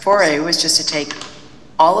foray was just to take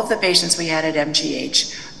all of the patients we had at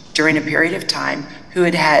MGH during a period of time who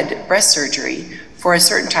had had breast surgery for a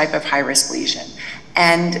certain type of high-risk lesion.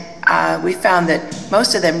 And we found that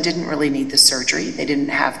most of them didn't really need the surgery. They didn't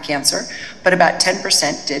have cancer, but about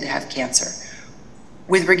 10% did have cancer.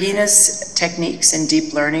 With Regina's techniques in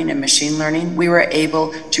deep learning and machine learning, we were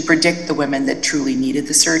able to predict the women that truly needed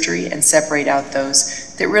the surgery and separate out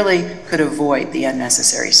those that really could avoid the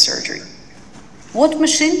unnecessary surgery. What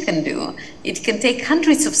machine can do, it can take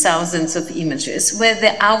hundreds of thousands of images where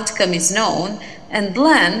the outcome is known and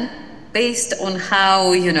learn based on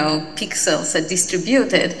how, pixels are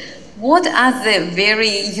distributed, what are the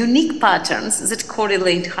very unique patterns that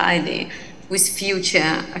correlate highly with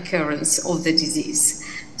future occurrence of the disease.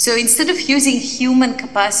 So instead of using human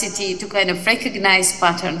capacity to kind of recognize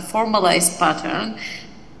pattern, formalize pattern,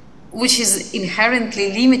 which is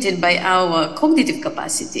inherently limited by our cognitive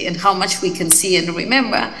capacity and how much we can see and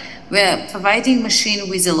remember, we're providing machine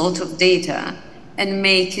with a lot of data and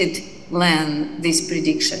make it learn this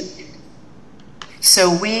prediction.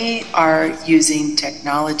 So we are using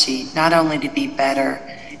technology not only to be better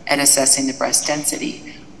at assessing the breast density,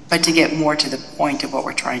 but to get more to the point of what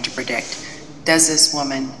we're trying to predict. Does this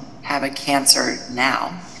woman have a cancer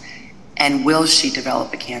now? And will she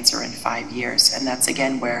develop a cancer in 5 years? And that's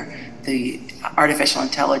again where the artificial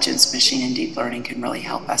intelligence, machine and deep learning can really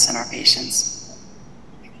help us and our patients.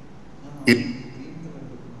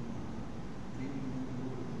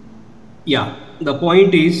 Yeah, the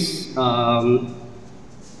point is,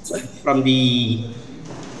 from the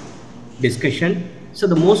discussion, so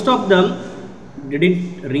the most of them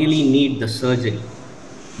didn't really need the surgery,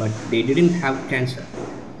 but they didn't have cancer.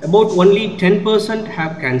 About only 10%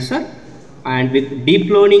 have cancer, and with deep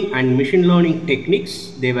learning and machine learning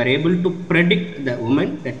techniques, they were able to predict the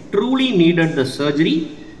women that truly needed the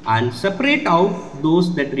surgery and separate out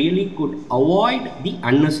those that really could avoid the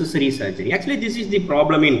unnecessary surgery. Actually, this is the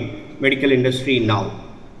problem in medical industry now.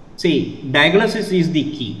 See, diagnosis is the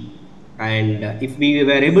key, and if we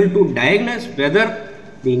were able to diagnose whether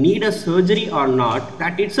they need a surgery or not,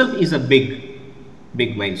 that itself is a big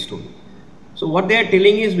milestone. So what they are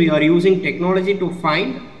telling is we are using technology to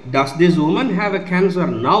find, does this woman have a cancer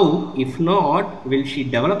now? If not, will she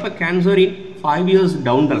develop a cancer in 5 years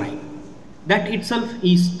down the line? That itself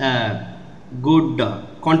is a good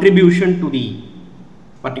contribution to the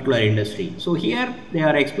particular industry. So here they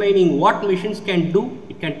are explaining what machines can do.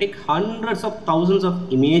 It can take hundreds of thousands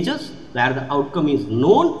of images where the outcome is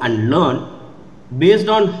known and learn based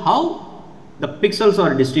on how the pixels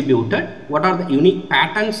are distributed, what are the unique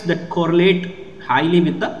patterns that correlate highly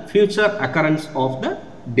with the future occurrence of the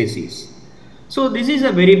disease. So this is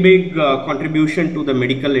a very big contribution to the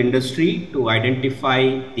medical industry to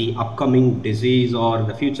identify the upcoming disease or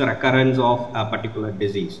the future occurrence of a particular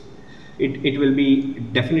disease. It will be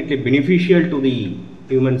definitely beneficial to the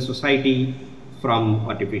human society from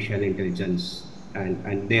artificial intelligence,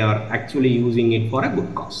 and they are actually using it for a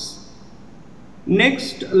good cause.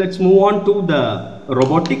 Next, let's move on to the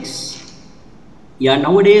robotics. Yeah,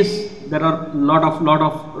 nowadays there are lot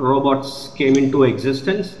of robots came into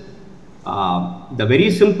existence. The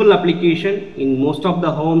very simple application in most of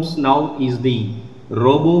the homes now is the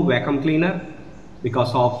robo vacuum cleaner,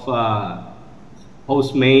 because of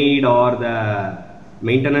housemaid or the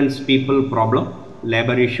maintenance people problem,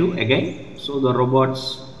 labor issue again. So the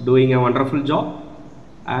robots doing a wonderful job,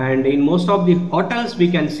 and in most of the hotels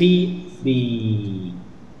we can see the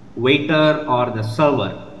waiter or the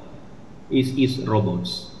server is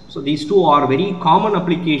robots. So these two are very common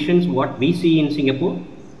applications what we see in Singapore,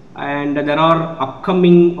 and there are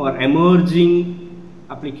upcoming or emerging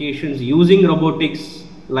applications using robotics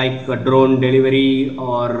like drone delivery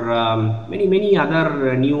or many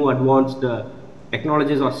other new advanced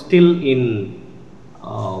technologies are still in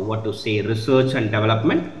research and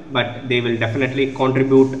development, but they will definitely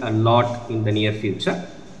contribute a lot in the near future.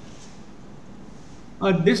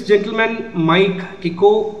 This gentleman, Mike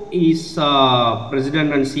Kiko, is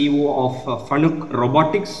president and CEO of Fanuc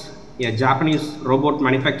Robotics, a Japanese robot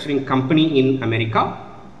manufacturing company in America.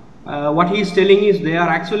 What he is telling is they are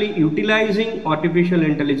actually utilizing artificial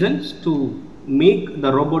intelligence to make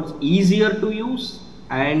the robots easier to use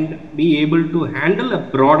and be able to handle a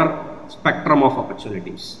broader spectrum of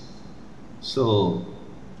opportunities. So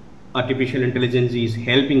artificial intelligence is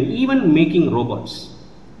helping even making robots.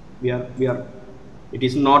 It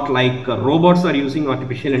is not like robots are using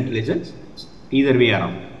artificial intelligence, it's either way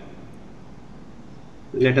around.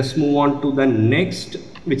 Let us move on to the next,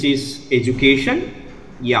 which is education.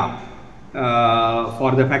 Yeah,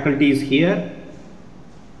 for the faculties here,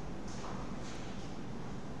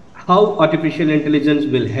 how artificial intelligence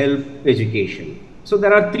will help education. So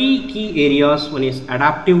there are three key areas. One is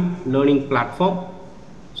adaptive learning platform.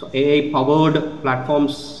 So AI powered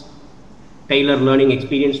platforms tailor learning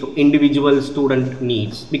experience to individual student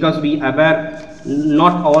needs, because we are aware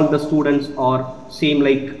not all the students are same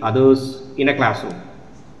like others in a classroom.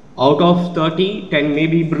 Out of 30, 10 may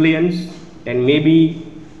be brilliant, 10 may be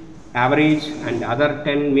average, and other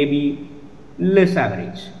 10 may be less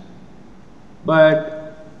average.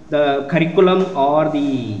 But the curriculum or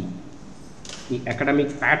the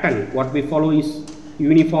academic pattern what we follow is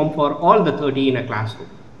uniform for all the 30 in a classroom.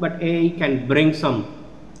 But AI can bring some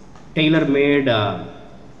tailor-made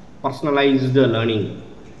personalized learning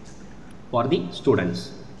for the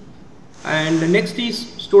students. And the next is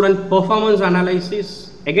student performance analysis.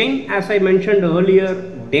 Again, as I mentioned earlier,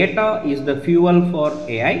 data is the fuel for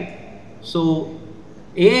AI. So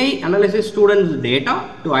AI analyzes students' data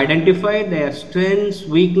to identify their strengths,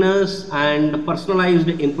 weakness, and personalized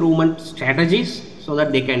improvement strategies so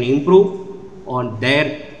that they can improve on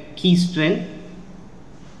their key strength.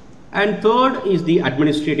 And third is the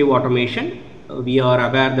administrative automation. We are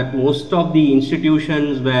aware that most of the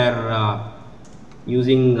institutions were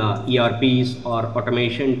using ERPs or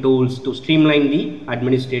automation tools to streamline the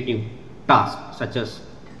administrative tasks such as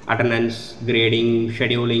attendance, grading,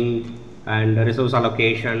 scheduling, and resource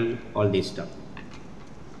allocation, all this stuff.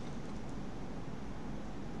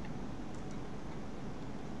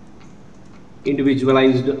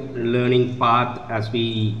 Individualized learning path, as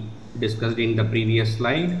we discussed in the previous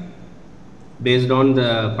slide. Based on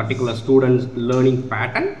the particular student's learning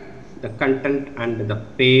pattern, the content and the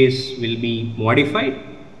pace will be modified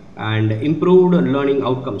and improved learning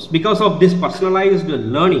outcomes. Because of this personalized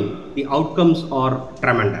learning, the outcomes are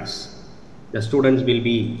tremendous. The students will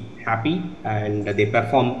be happy and they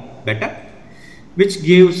perform better, which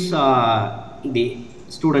gives the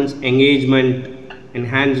students engagement,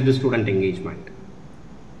 enhanced student engagement.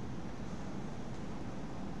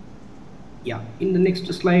 Yeah, in the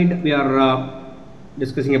next slide we are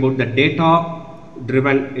discussing about the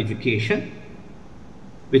data-driven education,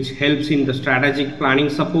 which helps in the strategic planning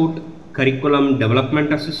support, curriculum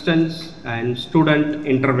development assistance, and student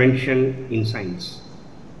intervention in science.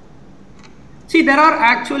 See, there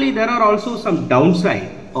are also some downside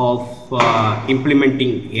of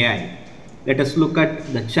implementing AI. Let us look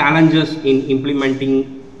at the challenges in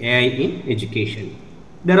implementing AI in education.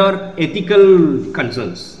 There are ethical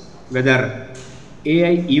concerns, whether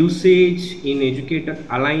AI usage in education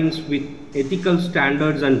aligns with ethical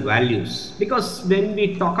standards and values. Because when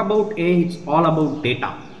we talk about AI, it's all about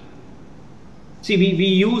data. See, we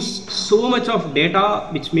use so much of data,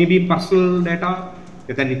 which may be personal data,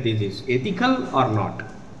 whether it is ethical or not.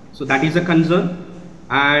 So that is a concern.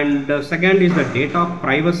 And second is the data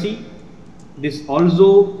privacy. This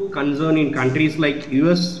also concern in countries like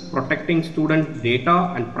US, protecting student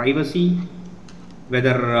data and privacy,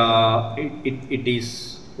 whether it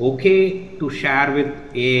is okay to share with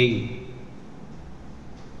AI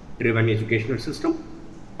driven educational system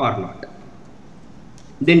or not.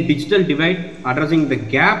 Then digital divide, addressing the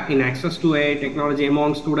gap in access to AI technology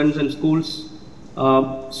among students and schools.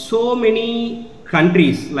 So many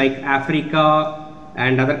countries like Africa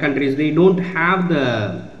and other countries, they don't have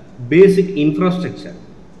the basic infrastructure.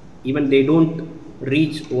 Even they don't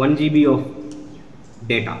reach 1 GB of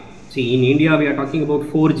data. See, in India we are talking about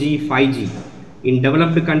 4G, 5G. In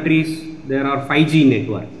developed countries there are 5G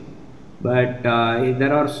network. But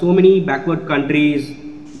there are so many backward countries,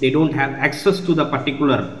 they don't have access to the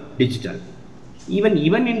particular digital. Even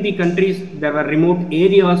in the countries, there are remote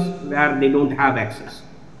areas where they don't have access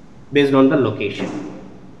based on the location.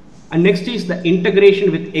 And next is the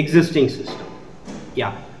integration with existing system.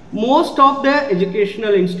 Yeah, most of the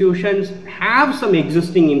educational institutions have some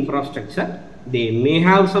existing infrastructure. They may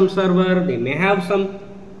have some server, they may have some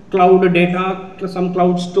cloud data, some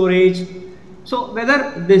cloud storage. So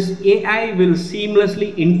whether this AI will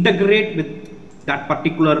seamlessly integrate with that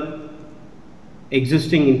particular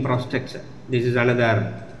existing infrastructure, this is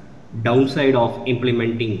another downside of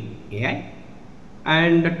implementing AI.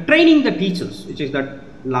 And training the teachers, which is that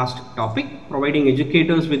last topic, providing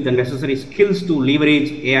educators with the necessary skills to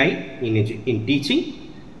leverage AI in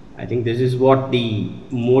teaching. I think this is what the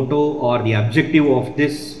motto or the objective of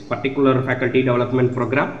this particular faculty development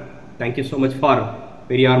program. Thank you so much for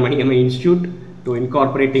Periyar Maniamma Institute to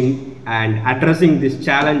incorporating and addressing this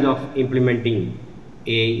challenge of implementing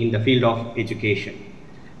AI in the field of education.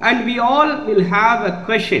 And we all will have a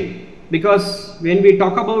question, because when we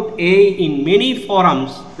talk about AI in many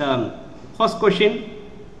forums, the first question,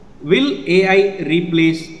 will AI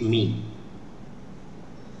replace me?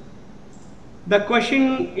 The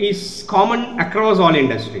question is common across all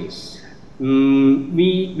industries.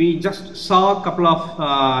 We just saw a couple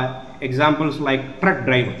of examples like truck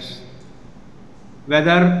drivers.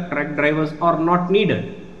 Whether truck drivers are not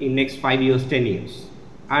needed in next 5 years, 10 years.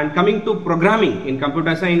 And coming to programming in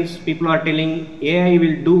computer science, people are telling AI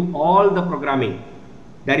will do all the programming.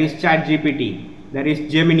 There is ChatGPT, there is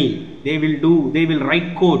Gemini, they will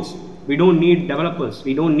write codes. We don't need developers,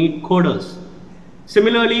 we don't need coders.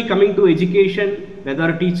 Similarly, coming to education,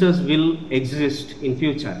 whether teachers will exist in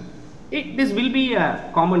future. This will be a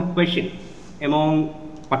common question among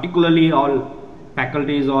particularly all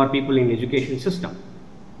faculties or people in education system.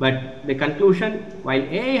 But the conclusion, while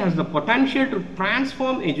AI has the potential to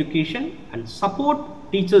transform education and support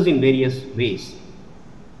teachers in various ways,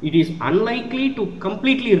 it is unlikely to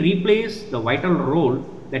completely replace the vital role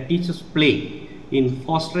that teachers play in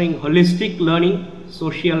fostering holistic learning,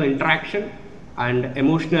 social interaction, and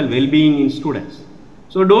emotional well-being in students.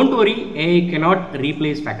 So don't worry, AI cannot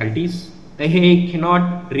replace faculties. AI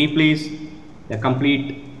cannot replace the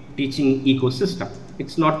complete teaching ecosystem.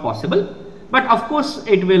 It's not possible. But of course,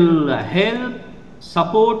 it will help,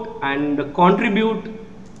 support, and contribute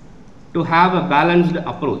to have a balanced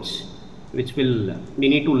approach, which we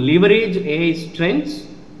need to leverage AI strengths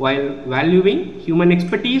while valuing human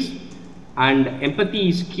expertise, and empathy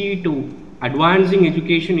is key to advancing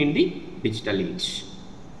education in the digital age.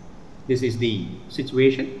 This is the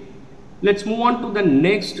situation. Let's move on to the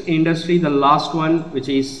next industry, the last one, which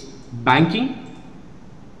is banking.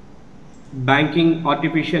 Banking,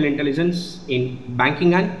 artificial intelligence in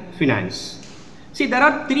banking and finance. See, there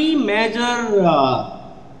are three major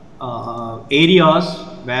areas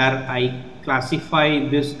where I classify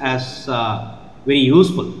this as very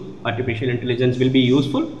useful. Artificial intelligence will be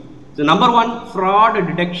useful. So number one, fraud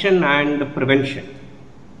detection and prevention.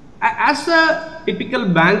 As a typical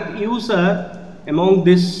bank user among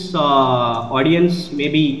this audience,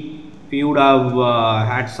 maybe if you would have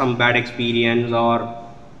had some bad experience, or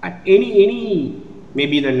any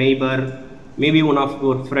maybe the neighbor, maybe one of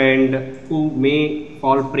your friend who may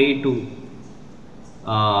fall prey to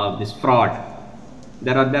this fraud.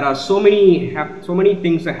 There are so many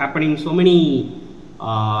things are happening, so many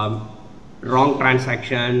wrong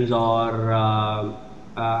transactions, or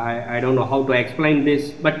I don't know how to explain this,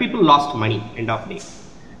 but people lost money end of day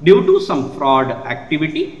due to some fraud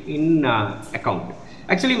activity in account.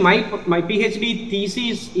 Actually, my PhD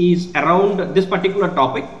thesis is around this particular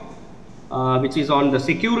topic, which is on the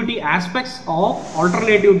security aspects of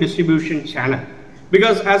alternative distribution channel.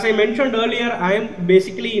 Because as I mentioned earlier, I am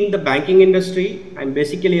basically in the banking industry. I am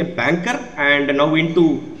basically a banker and now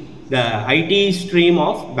into the IT stream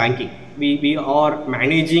of banking. we are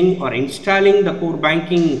managing or installing the core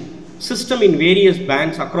banking system in various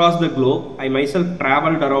banks across the globe. I myself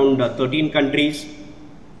traveled around 13 countries,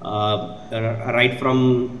 right from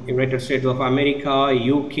United States of America,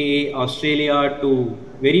 UK, Australia to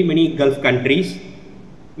very many Gulf countries.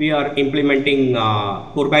 We are implementing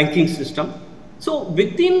core banking system. So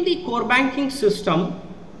within the core banking system,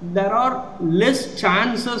 there are less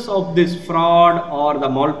chances of this fraud or the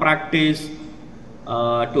malpractice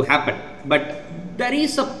to happen. But there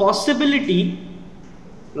is a possibility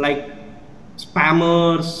like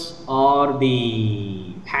spammers or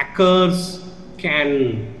the hackers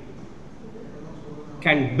can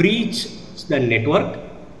breach the network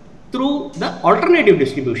through the alternative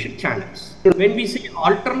distribution channels. When we say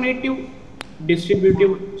alternative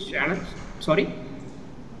distributive channels, sorry.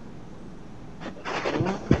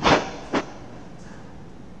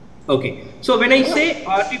 Okay, so when I say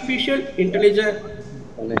artificial intelligence,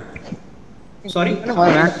 sorry.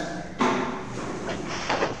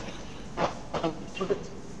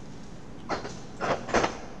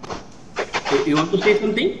 You want to say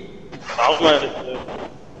something?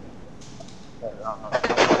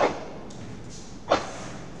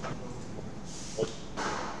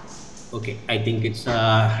 Okay, I think it's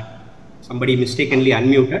somebody mistakenly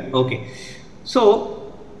unmuted. Okay,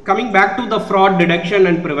 so coming back to the fraud detection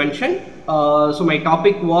and prevention, so my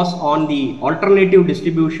topic was on the alternative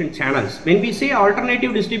distribution channels. When we say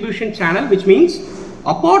alternative distribution channel, which means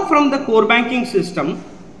apart from the core banking system,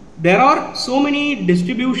 there are so many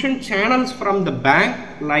distribution channels from the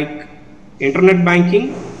bank like internet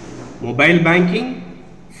banking, mobile banking,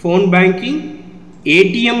 phone banking,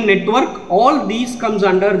 ATM network. All these comes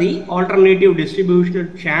under the alternative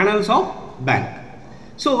distribution channels of bank.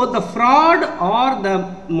 So the fraud or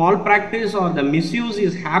the malpractice or the misuse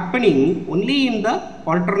is happening only in the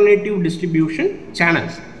alternative distribution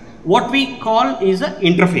channels. What we call is an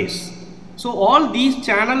interface. So all these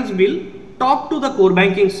channels will talk to the core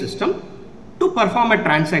banking system to perform a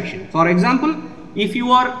transaction. For example, if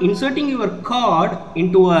you are inserting your card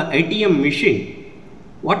into a ATM machine,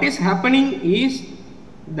 what is happening is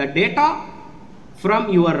the data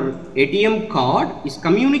from your ATM card is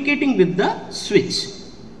communicating with the switch.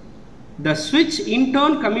 The switch in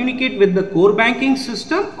turn communicate with the core banking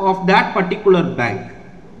system of that particular bank.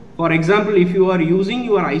 For example, if you are using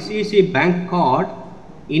your ICICI Bank card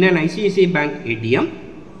in an ICICI Bank ATM,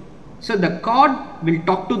 so the card will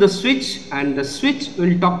talk to the switch and the switch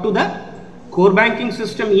will talk to the core banking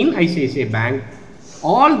system in ICICI Bank.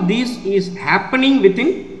 All this is happening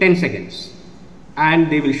within 10 seconds and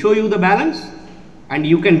they will show you the balance and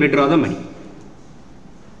you can withdraw the money.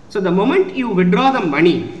 So the moment you withdraw the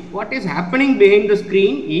money, what is happening behind the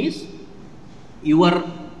screen is your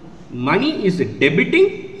money is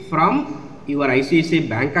debiting from your ICICI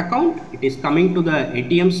Bank account. It is coming to the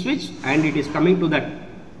ATM switch and it is coming to that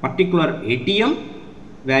particular ATM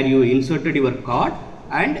where you inserted your card,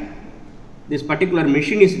 and this particular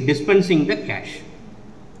machine is dispensing the cash.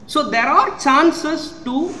 So there are chances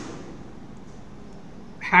to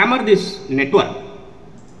hammer this network.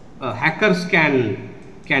 Hackers can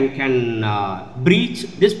breach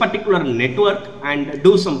this particular network and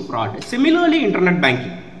do some fraud. Similarly, internet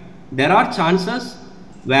banking, there are chances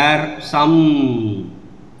where some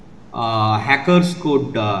hackers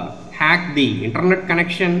could hack the internet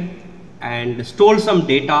connection and stole some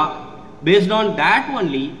data. Based on that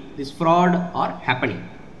only this fraud are happening.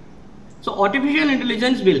 So artificial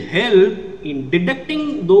intelligence will help in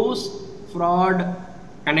detecting those fraud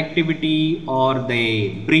connectivity or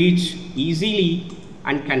the breach easily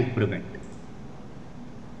and can prevent.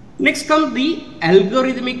 Next comes the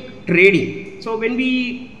algorithmic trading. So when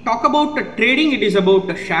we talk about trading, it is about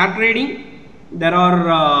share trading. There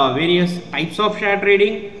are various types of share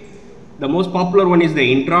trading. The most popular one is the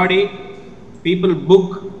intraday. People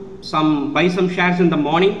buy some shares in the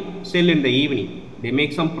morning, sell in the evening. They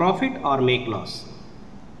make some profit or make loss.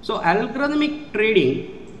 So algorithmic trading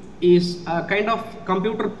is a kind of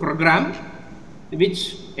computer program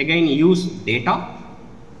which again use data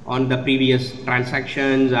on the previous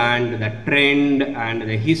transactions and the trend and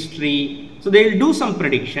the history. So they will do some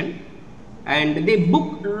prediction and they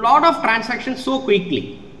book a lot of transactions so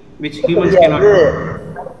quickly which humans cannot do.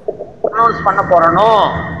 Pronounce பண்ண போறனோ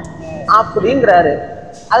அப்படிங்கறாரு.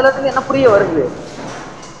 அதுல இருந்து என்ன புரிய வருது?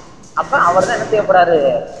 அப்ப அவர் தான் என்ன செய்ய போறாரு?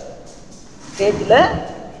 ஸ்டேஜ்ல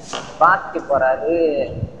பாக்க போறாரு.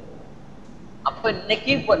 அப்ப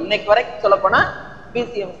இன்னைக்கு வரைக்கும் சொல்ல போனா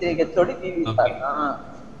பிசிஎம்சி ஹெச்ஓடி டிவி சார் தான்.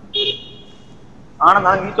 ஆனா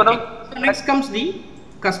நான் நீ சொன்ன next comes the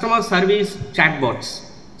customer service chatbots.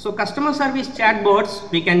 So customer service chatbots,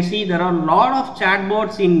 we can see there are a lot of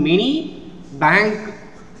chatbots in many bank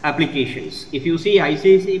applications. If you see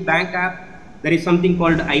ICICI Bank app, there is something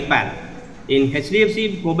called iPad. In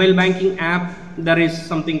HDFC mobile banking app, there is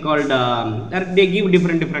something called, they give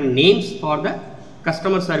different names for the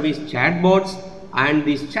customer service chatbots, and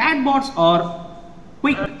these chatbots are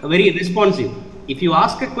quick, very responsive. If you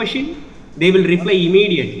ask a question, they will reply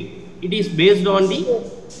immediately. It is based on the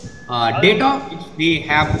data which they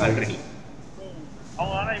have already.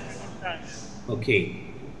 Okay,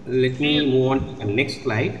 let me move on to the next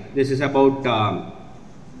slide. This is about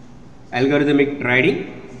algorithmic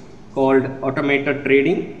trading called automated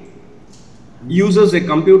trading. Uses a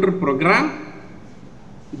computer program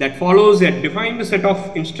that follows a defined set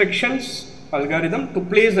of instructions, algorithm, to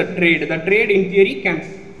place a trade. The trade in theory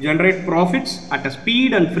can generate profits at a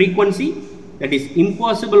speed and frequency that is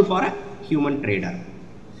impossible for a human trader.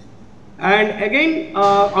 And again,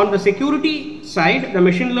 on the security side, the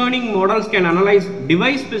machine learning models can analyze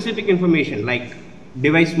device specific information like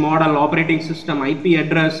device model, operating system, IP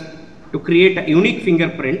address to create a unique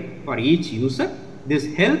fingerprint for each user.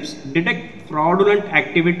 This helps detect fraudulent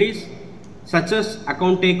activities such as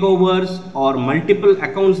account takeovers or multiple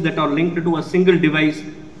accounts that are linked to a single device.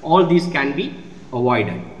 All these can be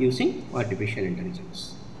avoided using artificial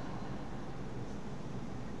intelligence.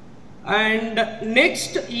 And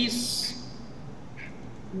next is,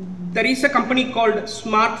 there is a company called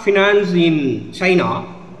Smart Finance in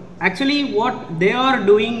China. Actually what they are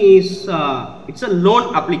doing is, it's a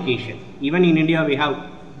loan application. Even in India we have a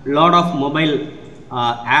lot of mobile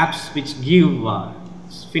apps which give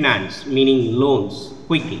finance, meaning loans,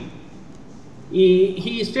 quickly.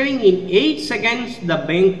 He is telling in 8 seconds the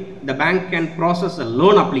bank can process a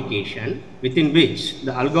loan application within which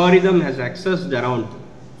the algorithm has accessed around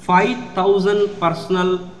 5,000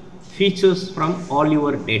 personal features from all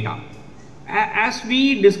your data. As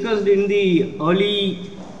we discussed in the early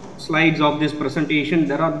slides of this presentation,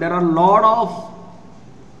 there are a lot of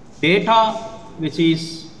data which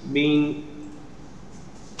is being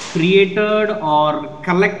created or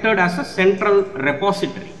collected as a central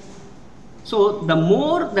repository. So the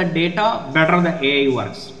more the data, better the AI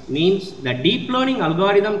works. Means the deep learning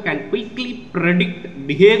algorithm can quickly predict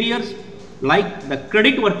behaviors like the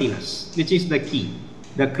creditworthiness, which is the key.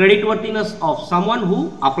 The creditworthiness of someone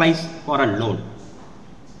who applies for a loan.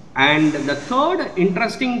 And the third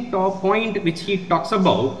interesting point which he talks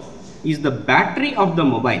about is the battery of the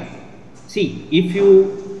mobile. See,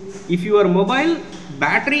 if your mobile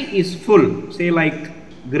battery is full, say like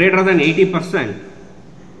greater than 80%,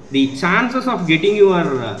 the chances of getting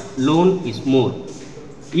your loan is more.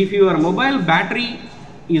 If your mobile battery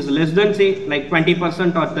is less than, say, like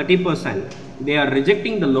 20% or 30%, they are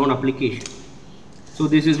rejecting the loan application. So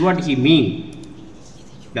this is what he means.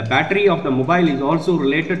 The battery of the mobile is also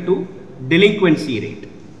related to delinquency rate.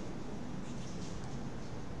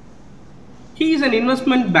 He is an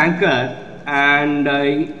investment banker, and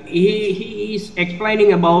he is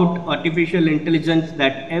explaining about artificial intelligence,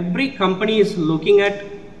 that every company is looking at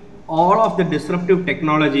all of the disruptive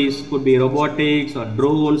technologies, could be robotics or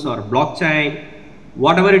drones or blockchain,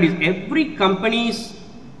 whatever it is. Every company is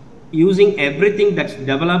using everything that's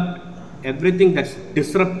developed, everything that's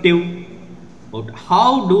disruptive. But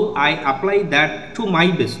how do I apply that to my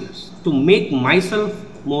business to make myself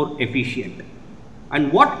more efficient?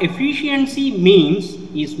 And what efficiency means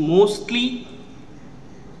is mostly,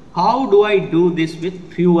 how do I do this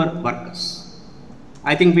with fewer workers?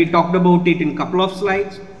 I think we talked about it in a couple of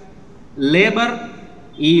slides. Labor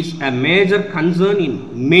is a major concern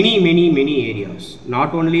in many areas.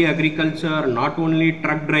 Not only agriculture, not only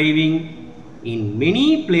truck driving. In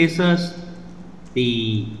many places,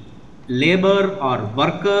 the labor or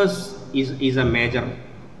workers is a major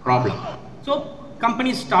problem. So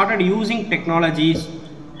companies started using technologies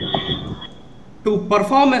to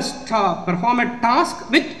perform a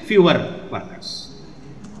task with fewer workers.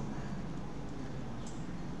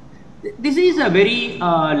 This is a very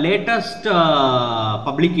latest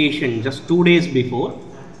publication, just 2 days before,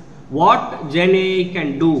 what Gen AI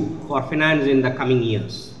can do for finance in the coming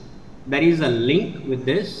years. There is a link with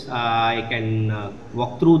this. I can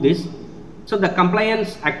walk through this. So the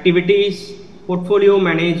compliance activities, portfolio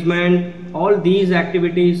management, all these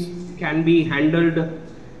activities can be handled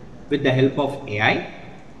with the help of AI.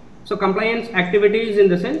 So compliance activities, in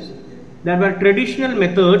the sense, there were traditional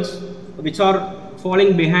methods which are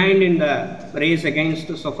falling behind in the race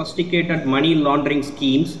against sophisticated money laundering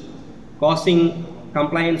schemes, causing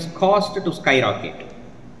compliance cost to skyrocket.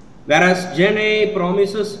 Whereas Gen AI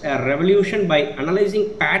promises a revolution by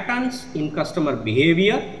analyzing patterns in customer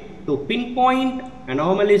behavior to pinpoint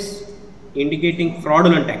anomalies indicating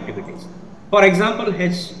fraudulent activities. For example,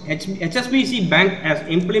 HSBC Bank has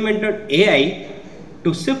implemented AI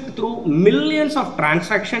to sift through millions of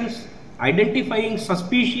transactions, identifying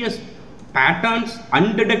suspicious patterns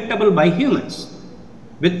undetectable by humans.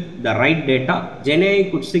 With the right data,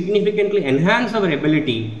 GenAI could significantly enhance our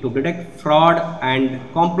ability to detect fraud and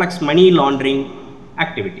complex money laundering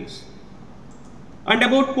activities. And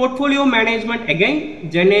about portfolio management,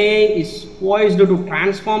 again, GenAI is poised to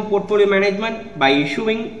transform portfolio management by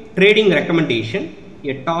issuing trading recommendation,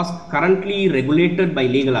 a task currently regulated by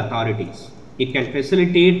legal authorities. It can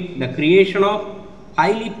facilitate the creation of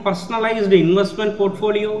highly personalized investment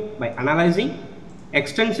portfolio by analyzing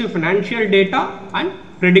extensive financial data and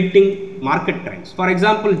predicting market trends. For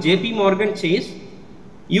example, JP Morgan Chase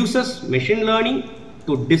uses machine learning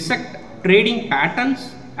to dissect trading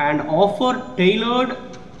patterns and offer tailored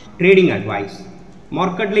trading advice,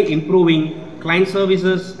 markedly improving client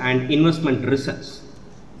services and investment results.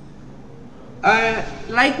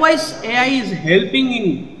 Likewise, AI is helping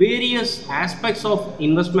in various aspects of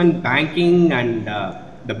investment banking and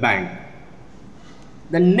the bank.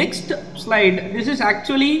 The next slide, this is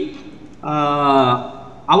actually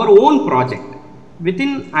our own project.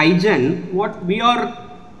 Within iGen, what we are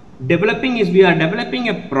developing is we are developing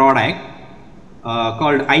a product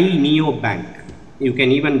called iNeo Bank. You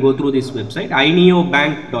can even go through this website,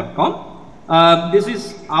 ineobank.com. This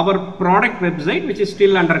is our product website, which is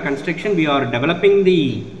still under construction. We are developing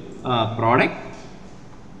the product.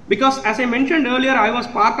 Because as I mentioned earlier, I was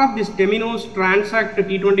part of this Temenos Transact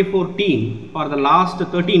T24 team for the last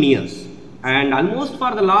 13 years. And almost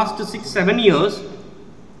for the last 6-7 years,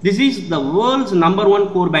 this is the world's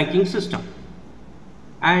 #1 core banking system.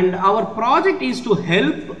 And our project is to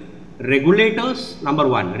help regulators, number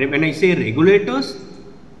one. When I say regulators,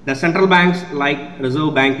 the central banks like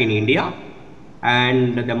Reserve Bank in India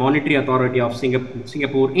and the Monetary Authority of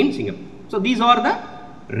Singapore in Singapore. So these are the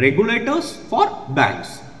regulators for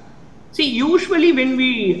banks. See, usually when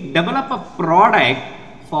we develop a product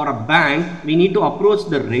for a bank, we need to approach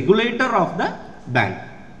the regulator of the bank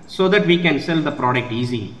so that we can sell the product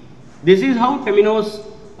easily. This is how Temenos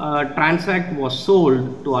Transact was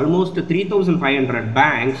sold to almost 3,500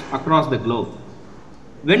 banks across the globe.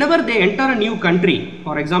 Whenever they enter a new country,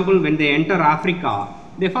 for example, when they enter Africa,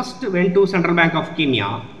 they first went to Central Bank of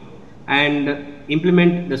Kenya and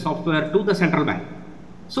implement the software to the central bank.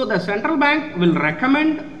 So the central bank will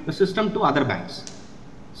recommend the system to other banks.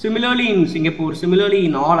 Similarly in Singapore, similarly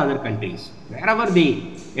in all other countries, wherever they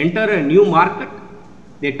enter a new market,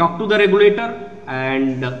 they talk to the regulator,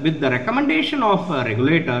 and with the recommendation of a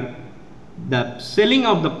regulator, the selling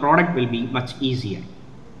of the product will be much easier.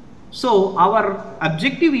 So our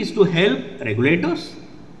objective is to help regulators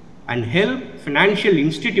and help financial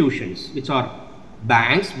institutions, which are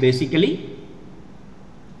banks basically,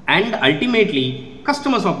 and ultimately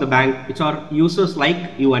customers of the bank, which are users like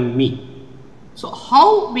you and me. So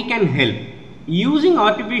how we can help? Using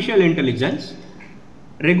artificial intelligence,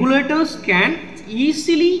 regulators can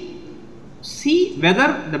easily see whether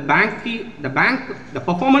the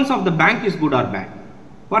performance of the bank is good or bad.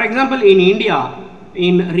 For example, in India,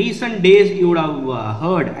 in recent days, you would have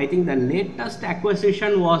heard, I think the latest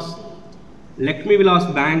acquisition was Lakshmi Vilas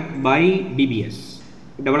Bank by DBS,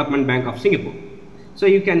 Development Bank of Singapore. So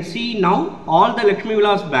you can see now all the Lakshmi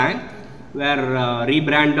Vilas Bank were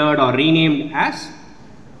rebranded or renamed as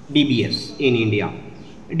DBS in India.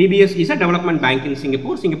 DBS is a development bank in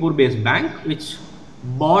Singapore, Singapore-based bank, which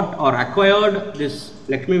bought or acquired this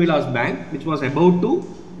Lakshmi Vilas Bank, which was about to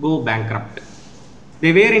go bankrupt.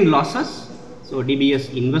 They were in losses, so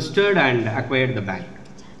DBS invested and acquired the bank.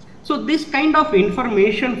 So this kind of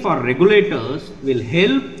information for regulators will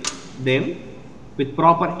help them with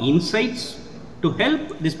proper insights to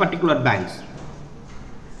help these particular banks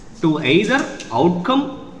to either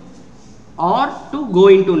outcome or to go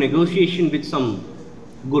into negotiation with some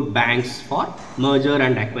good banks for merger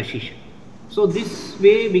and acquisition. So this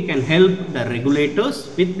way we can help the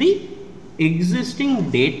regulators with the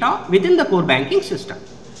existing data within the core banking system.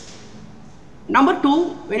 Number two,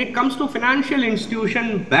 when it comes to financial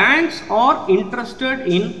institution, banks are interested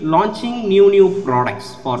in launching new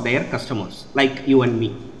products for their customers like you and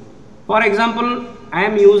me. For example, I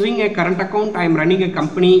am using a current account. I am running a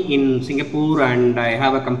company in Singapore and I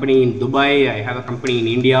have a company in Dubai. I have a company in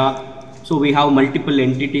India. So we have multiple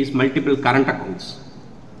entities, multiple current accounts.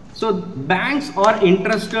 So banks are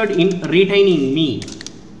interested in retaining me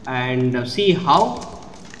and see how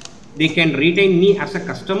they can retain me as a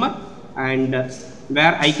customer and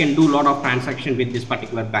where I can do a lot of transaction with this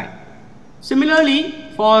particular bank. Similarly,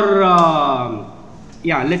 for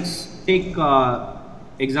yeah, let's take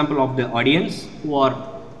example of the audience who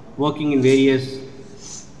are working in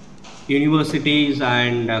various universities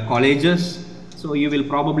and colleges. So you will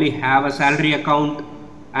probably have a salary account,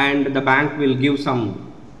 and the bank will give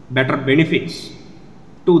some better benefits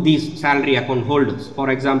to these salary account holders. For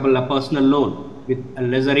example, a personal loan with a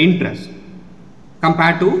lesser interest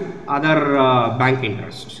compared to other bank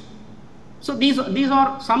interests. So these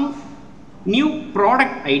are some new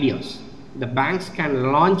product ideas. The banks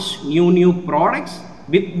can launch new products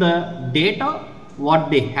with the data what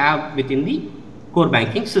they have within the core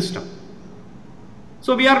banking system.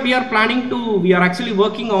 So we are actually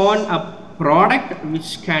working on a product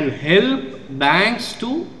which can help banks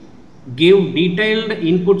to give detailed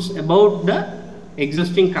inputs about the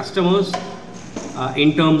existing customers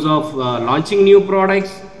in terms of launching new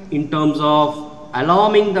products, in terms of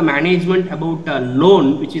alarming the management about a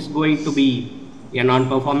loan which is going to be a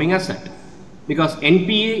non-performing asset. Because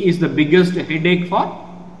NPA is the biggest headache for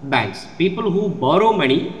banks. People who borrow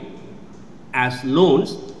money as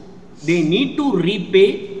loans, they need to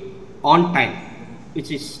repay on time,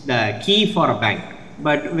 which is the key for a bank.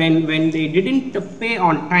 But when they didn't pay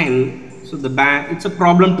on time, so the bank, it's a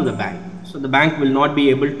problem to the bank. So the bank will not be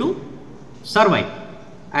able to survive,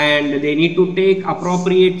 and they need to take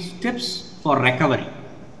appropriate steps for recovery.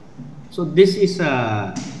 So this is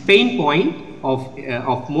a pain point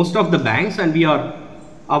of most of the banks, and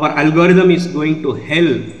our algorithm is going to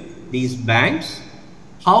help these banks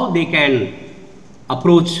how they can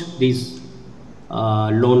approach these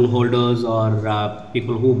loan holders or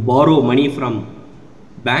people who borrow money from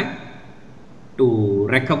bank to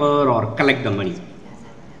recover or collect the money.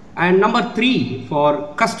 And number 3,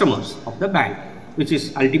 for customers of the bank, which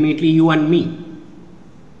is ultimately you and me.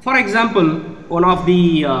 For example, one of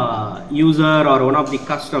the user or one of the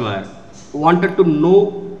customer wanted to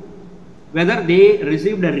know whether they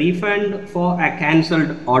received a refund for a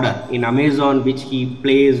cancelled order in Amazon which he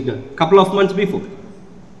placed a couple of months before.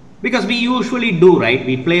 Because we usually do, right?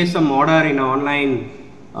 We place some order in an online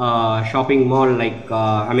shopping mall like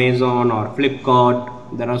Amazon or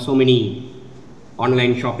Flipkart. There are so many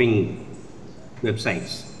online shopping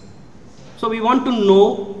websites. So we want to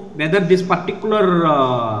know whether this particular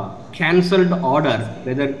cancelled order,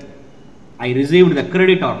 whether I received the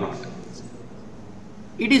credit or not.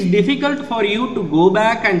 It is difficult for you to go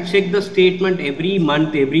back and check the statement every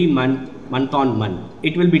month on month.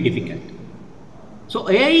 It will be difficult. So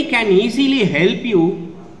AI can easily help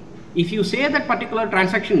you. If you say that particular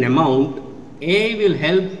transaction amount, AI will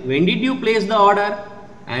help when did you place the order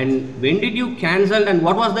and when did you cancel and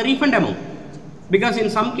what was the refund amount. Because in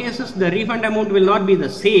some cases the refund amount will not be the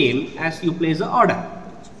same as you place the order.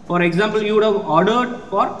 For example, you would have ordered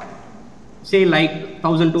for say like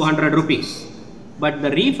 1,200 rupees. But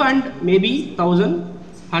the refund may be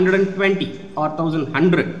 1,120 or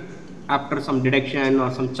 1,100 after some deduction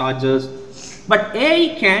or some charges. But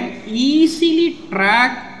AI can easily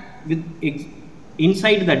track with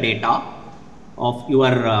inside the data of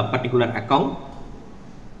your particular account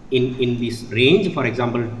in this range, for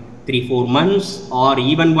example 3-4 months or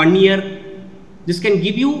even 1 year. This can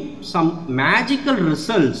give you some magical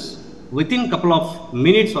results within a couple of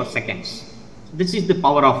minutes or seconds. This is the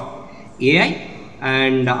power of AI.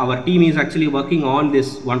 And our team is actually working on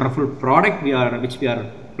this wonderful product which we are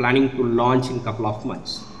planning to launch in a couple of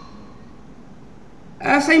months.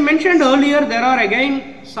 As I mentioned earlier, there are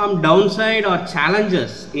again some downside or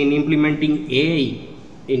challenges in implementing AI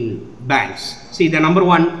in banks. See, the number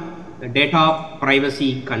 1, the data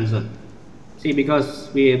privacy concern. See, because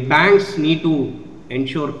banks need to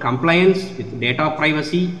ensure compliance with data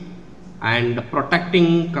privacy and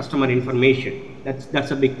protecting customer information.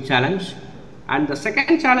 That's a big challenge. And the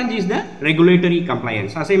second challenge is the regulatory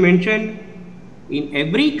compliance. As I mentioned, in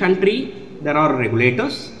every country there are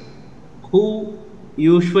regulators who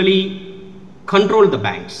usually control the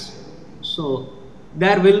banks. So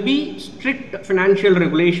there will be strict financial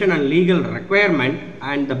regulation and legal requirement,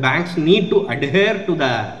 and the banks need to adhere to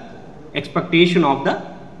the expectation of the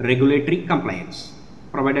regulatory compliance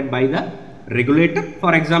provided by the regulator.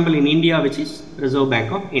 For example, in India, which is Reserve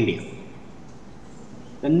Bank of India.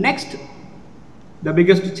 The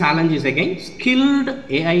biggest challenge is again skilled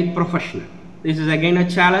AI professional. This is again a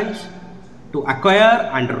challenge to acquire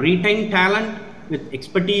and retain talent with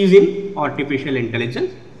expertise in artificial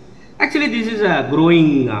intelligence. Actually, this is a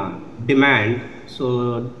growing demand.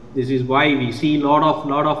 So this is why we see lot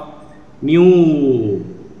of new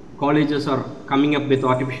colleges are coming up with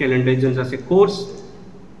artificial intelligence as a course,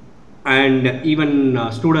 and even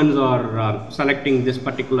students are selecting this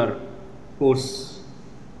particular course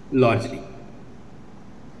largely.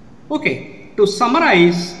 Okay, to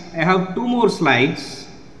summarize, I have two more slides.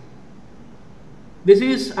 This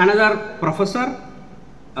is another professor,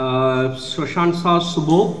 Sushansa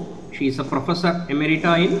Subho. She is a professor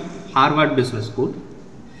emerita in Harvard Business School.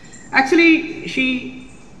 Actually, she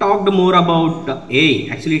talked more about AI.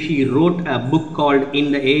 Actually, she wrote a book called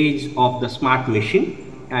In the Age of the Smart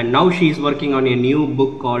Machine, and now she is working on a new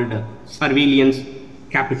book called Surveillance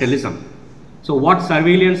Capitalism. So what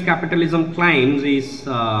surveillance capitalism claims is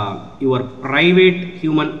your private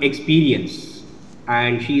human experience,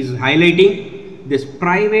 and she is highlighting this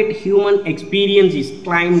private human experience is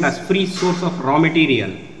claimed as free source of raw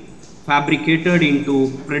material fabricated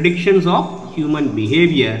into predictions of human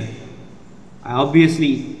behavior.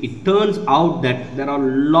 Obviously, it turns out that there are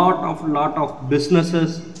lot of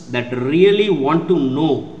businesses that really want to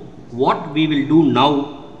know what we will do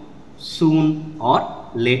now, soon or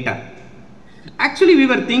later. Actually, we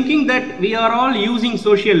were thinking that we are all using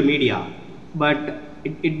social media, but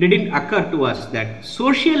it didn't occur to us that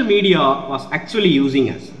social media was actually using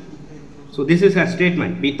us. So this is her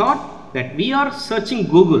statement. We thought that we are searching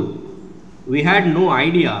Google. We had no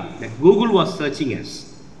idea that Google was searching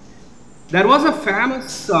us. There was a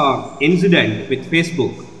famous incident with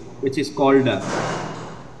Facebook, which is called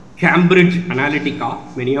Cambridge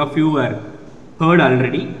Analytica. Many of you have heard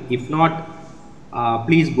already. If not,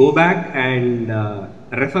 please go back and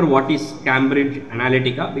refer what is Cambridge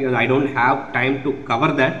Analytica, because I don't have time to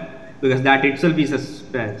cover that, because that itself is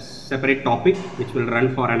a separate topic which will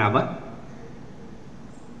run for an hour.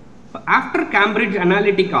 After Cambridge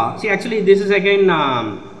Analytica, see, actually this is again,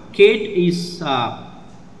 Kate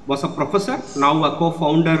was a professor, now a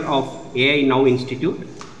co-founder of AI Now Institute.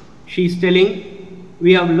 She is telling,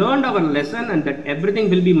 we have learned our lesson and that everything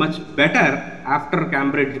will be much better after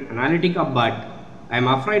Cambridge Analytica, but I am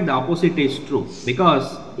afraid the opposite is true,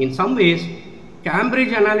 because in some ways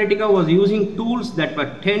Cambridge Analytica was using tools that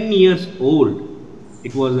were 10 years old.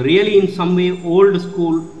 It was really in some way old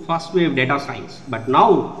school first wave data science. But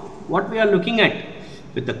now what we are looking at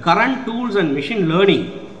with the current tools and machine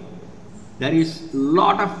learning, there is a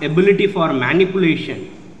lot of ability for manipulation,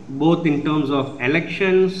 both in terms of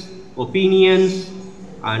elections, opinions,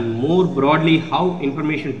 and more broadly how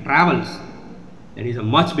information travels. That is a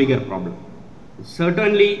much bigger problem.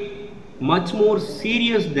 Certainly much more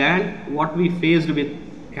serious than what we faced with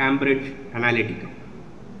Cambridge Analytica.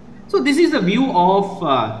 So this is the view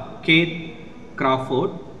of Kate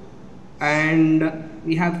Crawford, and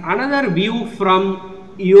we have another view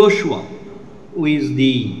from Yoshua, who is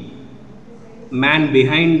the man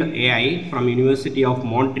behind AI from University of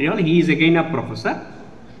Montreal. He is again a professor.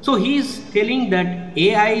 So he is telling that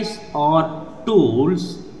AIs are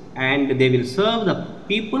tools and they will serve the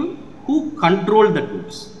people who control the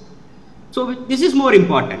tools. So this is more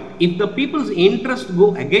important. If the people's interests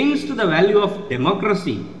go against the value of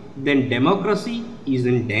democracy, then democracy is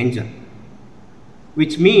in danger.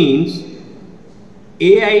 Which means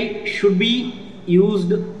AI should be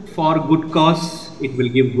used for good cause, it will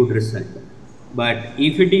give good result. But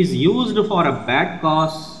if it is used for a bad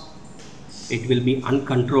cause, it will be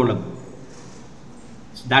uncontrollable.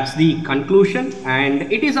 So that's the conclusion,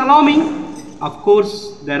 and it is alarming. Of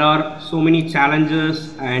course, there are so many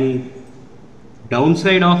challenges and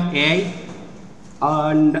downside of AI,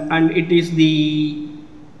 and it is the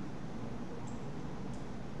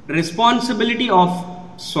responsibility of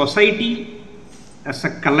society as a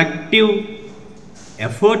collective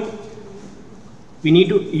effort. We need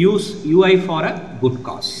to use UI for a good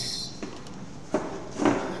cause.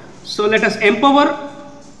 So let us empower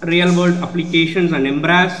real world applications and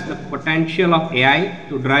embrace the potential of AI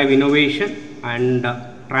to drive innovation and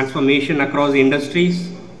transformation across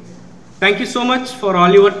industries. Thank you so much for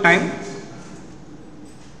all your time.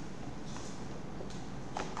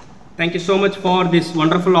 Thank you so much for this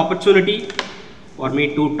wonderful opportunity for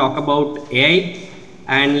me to talk about AI.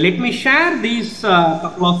 And let me share these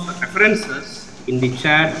couple of references in the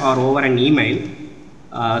chat or over an email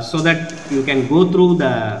so that you can go through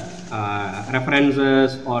the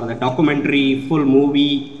references or the documentary, full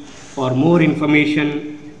movie for more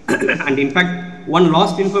information. And in fact, one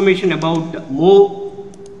last information about Mo.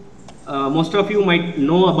 Most of you might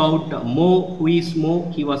know about Mo. Who is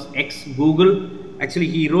Mo? He was ex-Google. Actually,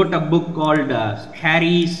 he wrote a book called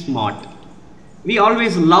Scary Smart. We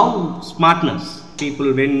always love smartness.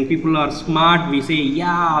 When people are smart, we say,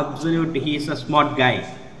 yeah, absolutely, he is a smart guy.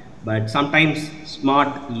 But sometimes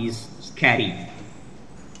smart is scary.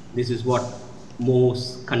 This is what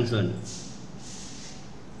Mo's concern.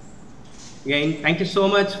 Again, thank you so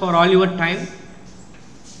much for all your time.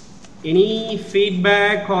 Any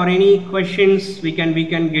feedback or any questions, we can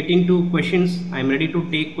get into questions. I'm ready to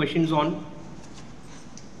take questions on.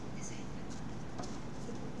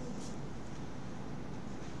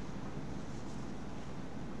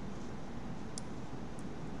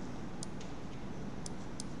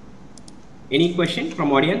 Any question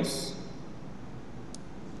from audience?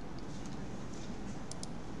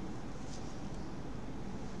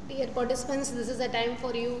 Dear participants, this is the time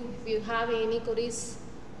for you. If you have any queries,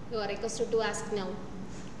 you are requested to ask now.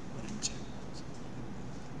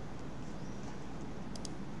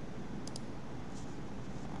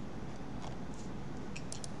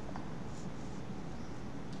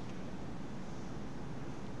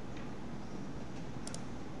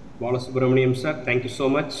 Balasubramaniam sir, thank you so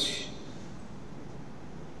much.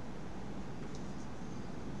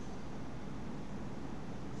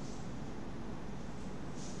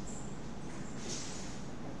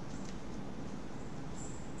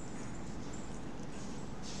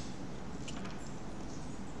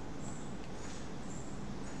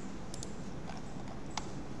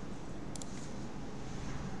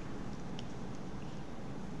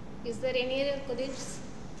 Is there any other queries?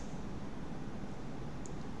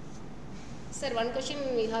 Sir, one question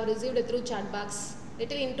we have received through chat box.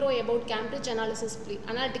 Little intro about Cambridge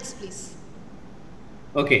analytics, please.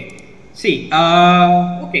 Okay. See,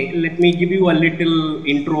 okay, let me give you a little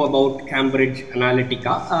intro about Cambridge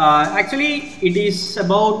Analytica. Actually, it is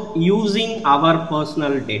about using our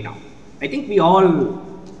personal data. I think we all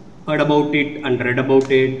heard about it and read about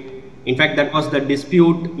it. In fact, that was the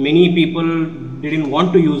dispute. Many people didn't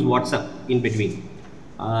want to use WhatsApp in between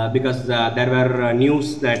because there were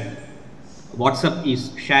news that WhatsApp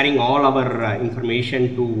is sharing all our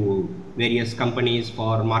information to various companies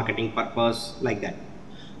for marketing purpose like that.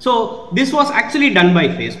 So this was actually done by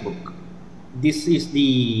Facebook. This is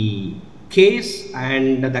the case,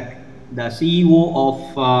 and the CEO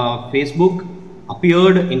of Facebook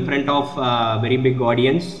appeared in front of a very big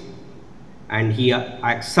audience and he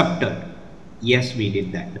accepted, yes, we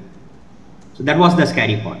did that. So that was the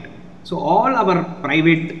scary part. So all our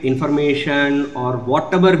private information or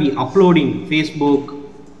whatever we upload in Facebook,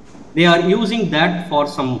 they are using that for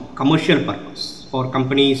some commercial purpose for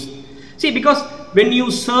companies. See, because when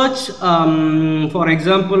you search, for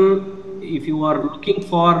example, if you are looking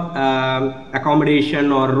for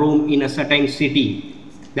accommodation or room in a certain city,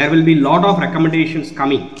 there will be a lot of recommendations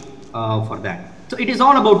coming for that. So it is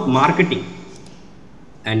all about marketing.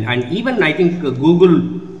 And even I think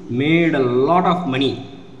Google made a lot of money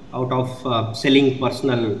out of selling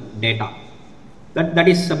personal data. That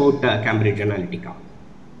is about Cambridge Analytica.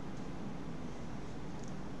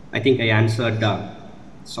 I think I answered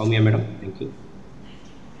Soumya madam. Thank you.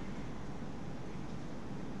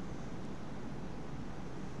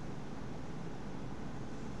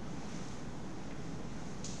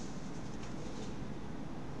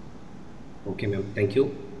 Okay, ma'am. Thank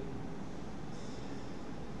you.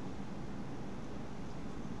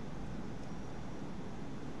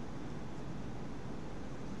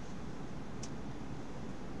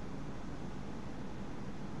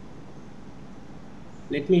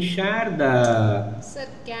 Let me share the... Sir,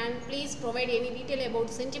 can please provide any detail about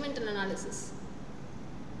sentimental analysis?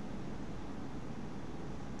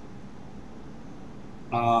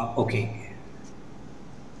 Okay.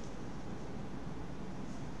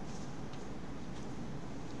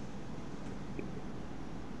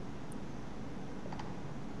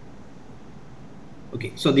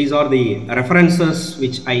 Okay, so these are the references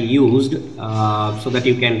which I used so that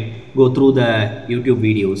you can go through the YouTube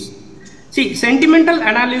videos. See, sentimental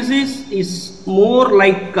analysis is more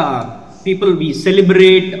like people, we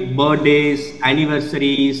celebrate birthdays,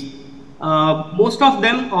 anniversaries. Most of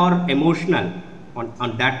them are emotional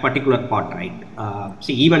on that particular part, right?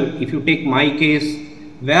 See, even if you take my case,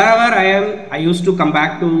 wherever I am, I used to come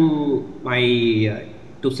back to my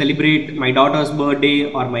to celebrate my daughter's birthday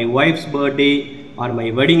or my wife's birthday or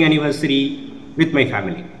my wedding anniversary with my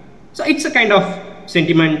family. So it's a kind of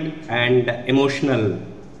sentiment and emotional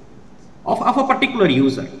of a particular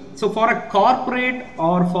user. So for a corporate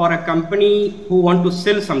or for a company who want to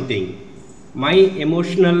sell something, my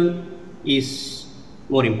emotional is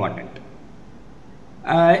more important.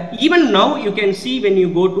 Even now you can see when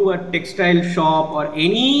you go to a textile shop or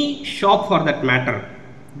any shop for that matter,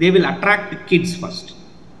 they will attract the kids first.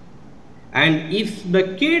 And if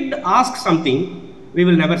the kid asks something, we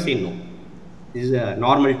will never say no. This is a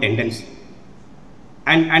normal tendency.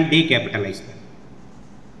 And they capitalize that.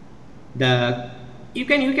 You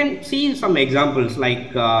can see some examples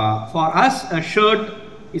like for us a shirt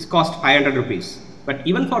is cost 500 rupees, but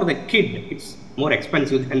even for the kid it's more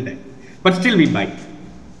expensive than that, but still we buy.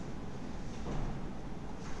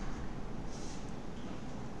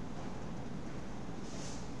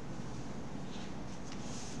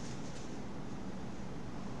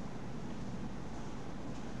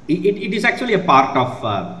 It is actually a part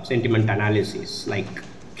of sentiment analysis, like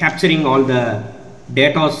capturing all the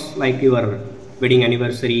data like your wedding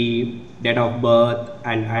anniversary, date of birth,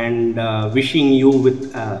 and wishing you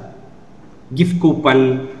with a gift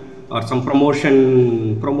coupon or some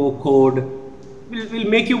promo code will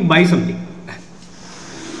make you buy something.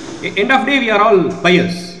 End of day, we are all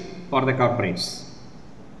buyers for the corporates.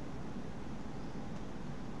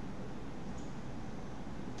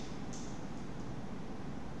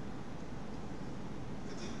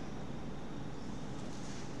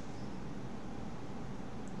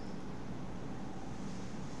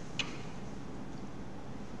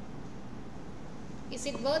 Is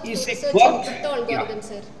it worth to research in crypto algorithm,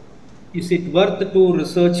 sir? Is it worth to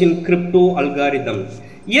research in crypto algorithm?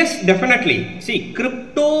 Yes, definitely. See,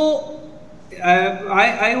 crypto,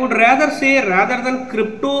 I would rather say, rather than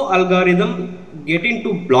crypto algorithm, get into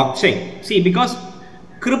blockchain. See, because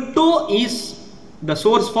crypto is the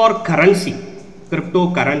source for currency,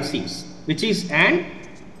 cryptocurrencies, which is an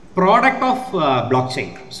product of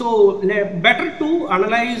blockchain. So, better to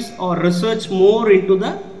analyze or research more into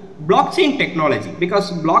the blockchain technology,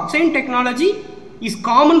 because blockchain technology is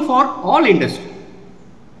common for all industry.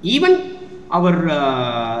 Even our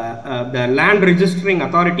the land registering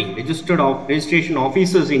authority, registration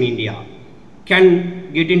officers in India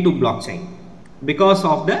can get into blockchain because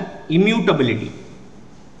of the immutability.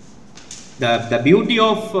 The beauty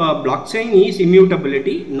of blockchain is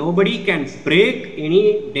immutability. Nobody can break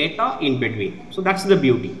any data in between. So that's the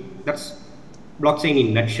beauty. That's blockchain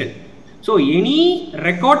in nutshell. So any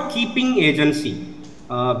record keeping agency,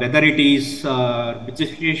 whether it is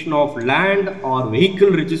registration of land or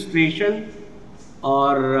vehicle registration,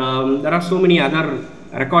 or there are so many other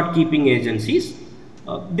record keeping agencies,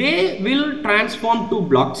 they will transform to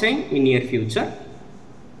blockchain in near future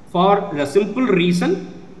for the simple reason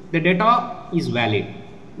the data is valid,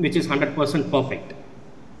 which is 100% perfect.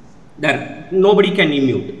 There, nobody can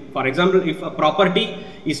immute. For example, if a property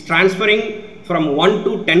is transferring from 1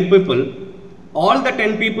 to 10 people, all the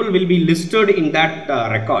 10 people will be listed in that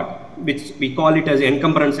record, which we call it as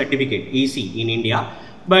encumbrance certificate, EC in India.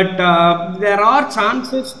 But there are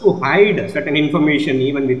chances to hide certain information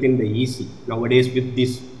even within the EC nowadays with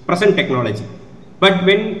this present technology. But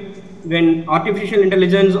when artificial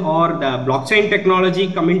intelligence or the blockchain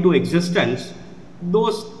technology come into existence,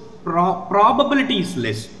 those probability is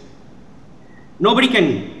less. Nobody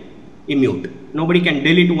can immute. Nobody can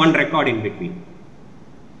delete one record in between.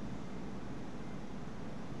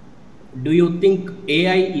 Do you think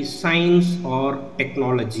AI is science or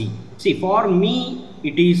technology? See, for me,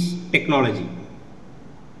 it is technology.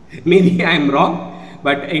 Maybe I am wrong,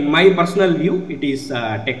 but in my personal view, it is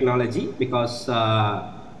technology, because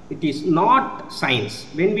it is not science.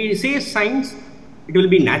 When we say science, it will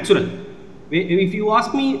be natural. If you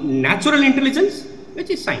ask me natural intelligence, which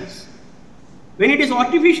is science. When it is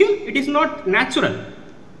artificial, it is not natural.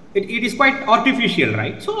 It is quite artificial,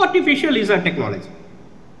 right? So artificial is a technology.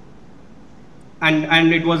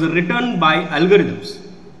 And it was written by algorithms.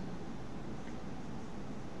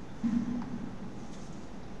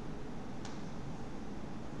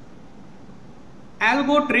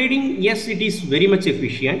 Algo trading, yes, it is very much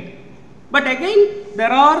efficient, but again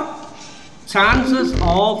there are chances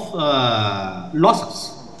of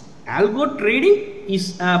losses. Algo trading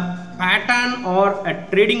is a pattern or a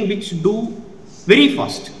trading which do very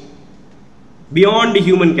fast, beyond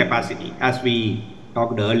human capacity, as we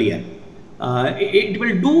talked earlier. It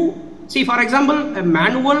will do, see, for example, a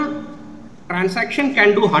manual transaction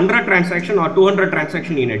can do 100 transactions or 200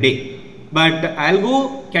 transactions in a day, but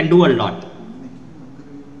algo can do a lot.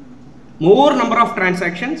 More number of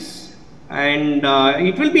transactions, and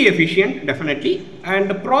it will be efficient, definitely, and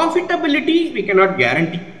profitability we cannot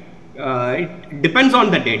guarantee. It depends on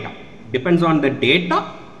the data. Depends on the data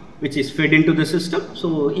which is fed into the system.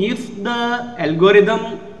 So if the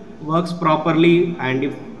algorithm works properly and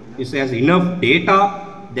if it has enough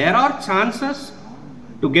data, there are chances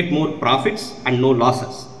to get more profits and no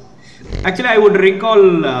losses. Actually, I would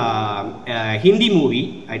recall a Hindi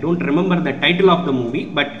movie. I don't remember the title of the movie,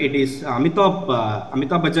 but it is Amitabh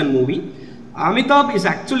Bachchan movie. Amitabh is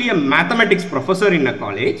actually a mathematics professor in a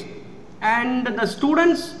college, and the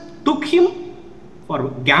students took him for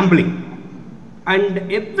gambling.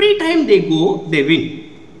 And every time they go, they win.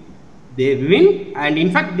 They win, and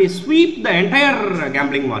in fact, they sweep the entire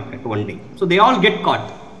gambling market one day. So they all get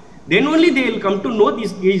caught. Then only they will come to know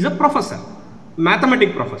this is a professor,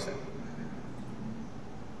 mathematics professor.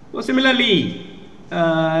 So similarly,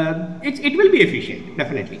 it will be efficient,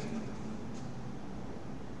 definitely.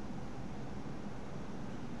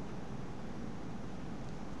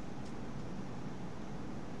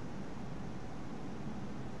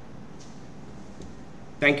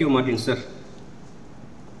 Thank you, Martin, sir.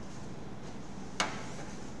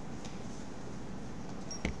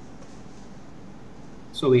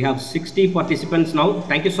 So we have 60 participants now.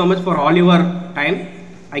 Thank you so much for all your time.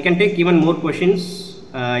 I can take even more questions.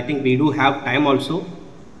 I think we do have time also.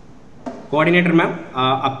 Coordinator ma'am,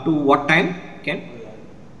 up to what time? Ken?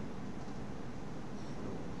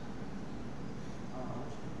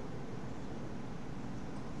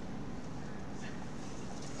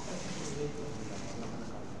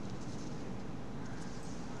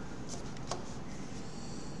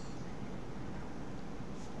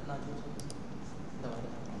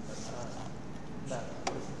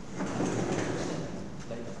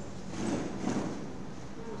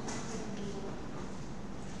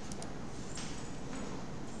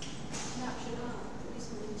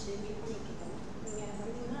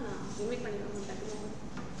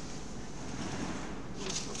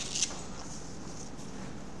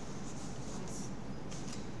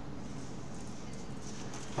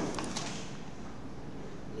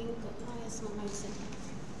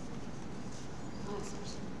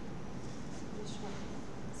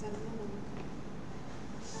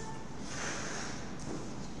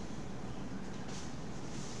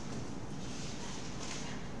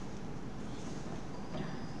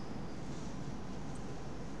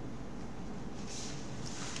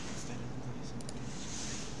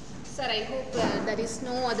 Sir, I hope there is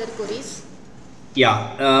no other queries.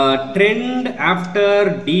 Yeah, trend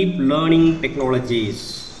after deep learning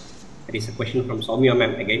technologies. There is a question from Soumya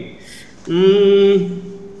ma'am again.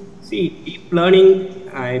 See, deep learning,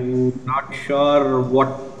 I'm not sure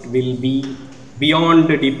what will be beyond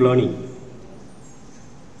deep learning.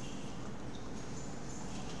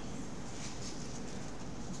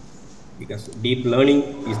 Because deep learning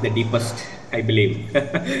is the deepest, I believe.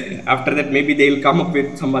 After that, maybe they'll come up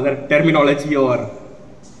with some other terminology or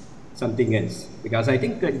something else. Because I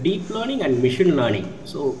think deep learning and machine learning,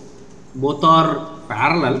 so both are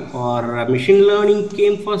parallel, or machine learning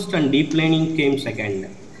came first and deep learning came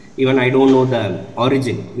second. Even I don't know the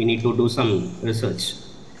origin. We need to do some research.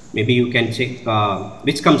 Maybe you can check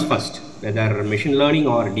which comes first, whether machine learning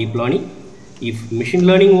or deep learning. If machine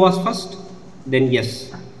learning was first, then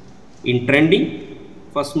yes. In trending,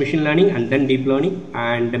 first machine learning and then deep learning,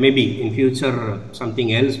 and maybe in future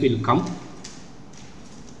something else will come.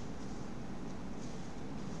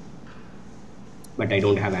 But I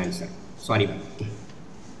don't have answer. Sorry.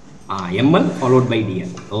 ML followed by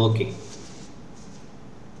DL. Okay.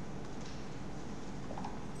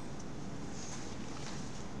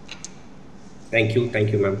 Thank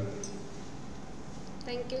you, ma'am.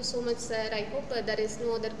 Thank you so much, sir. I hope there is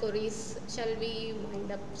no other queries. Shall we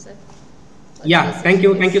wind up, sir? Yeah, thank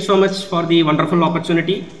you so much for the wonderful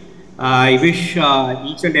opportunity. I wish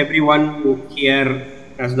each and everyone here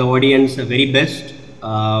as the audience the very best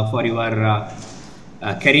for your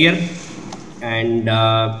career, and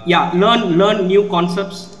yeah, learn new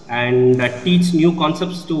concepts and teach new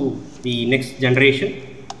concepts to the next generation,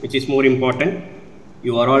 which is more important.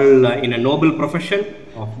 You are all in a noble profession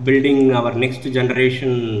of building our next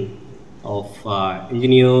generation of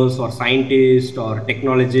engineers or scientists or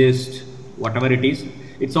technologists, whatever it is.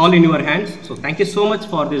 It's all in your hands. So thank you so much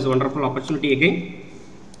for this wonderful opportunity again.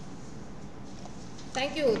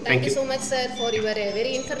 Thank you. Thank you so much, sir, for your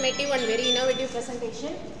very informative and very innovative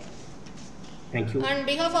presentation. Thank you. On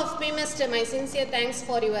behalf of PMIST, my sincere thanks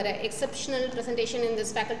for your exceptional presentation in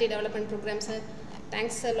this faculty development program, sir.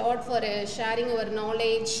 Thanks a lot for sharing our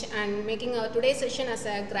knowledge and making our today's session as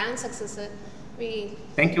a grand success, sir.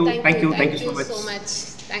 Thank you so much.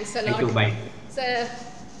 Thanks a lot. Thank you. Bye. Sir,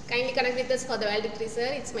 kindly connect with us for the valedictory, sir.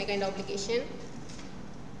 It's my kind obligation.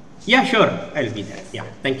 Yeah, sure. I'll be there. Yeah.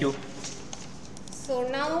 Thank you. So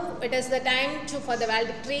now it is the time for the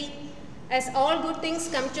valedictory. As all good things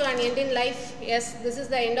come to an end in life, yes, this is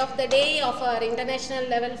the end of the day of our international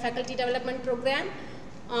level faculty development program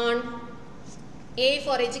on A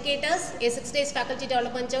for Educators, a 6 days faculty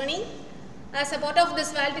development journey. As a part of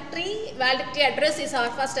this valedictory address is our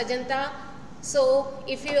first agenda. So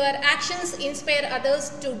if your actions inspire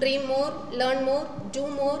others to dream more, learn more, do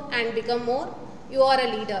more and become more, you are a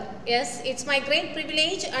leader. Yes, it's my great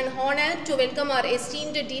privilege and honor to welcome our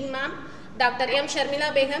esteemed Dean Ma'am, Dr. M.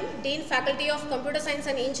 Sharmila Begum, Dean Faculty of Computer Science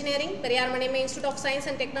and Engineering, Periyar Maniamma Institute of Science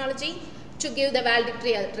and Technology, to give the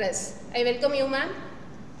valedictory address. I welcome you, ma'am.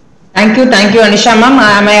 Thank you, Anisha ma'am.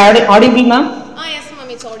 Am I audible, ma'am? Yes, ma'am,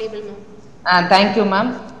 it's audible, ma'am. Thank you,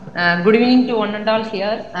 ma'am. Good evening to one and all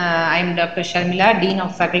here. I am Dr. Sharmila, Dean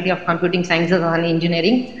of Faculty of Computing Sciences and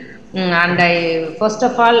Engineering. And I, first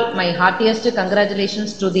of all, my heartiest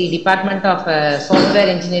congratulations to the Department of Software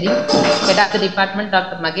Engineering, Head of the Department,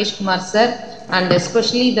 Dr. Magesh Kumar sir, and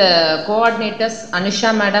especially the coordinators,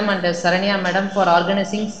 Anisha madam and Saranya madam, for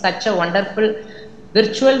organizing such a wonderful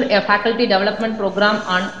virtual faculty development program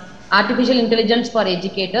on artificial intelligence for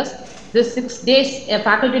educators. This 6 days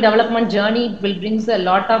faculty development journey will bring a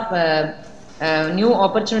lot of new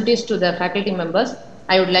opportunities to the faculty members.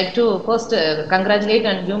 I would like to first congratulate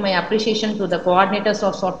and give my appreciation to the coordinators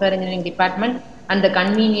of software engineering department and the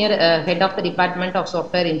convener head of the department of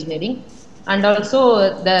software engineering. And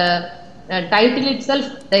also the title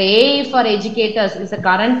itself, the AI for educators, is a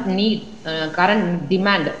current need, current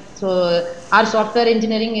demand. So our software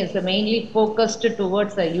engineering is mainly focused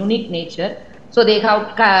towards a unique nature. So they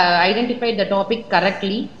have identified the topic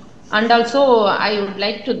correctly. And also I would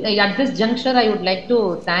like to, at this juncture, I would like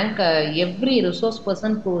to thank every resource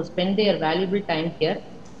person who spent their valuable time here.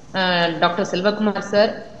 Dr. Selvakumar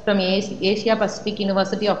sir from Asia Pacific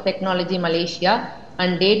University of Technology, Malaysia.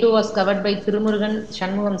 And day 2 was covered by Thirumurugan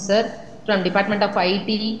Shanmugam sir from Department of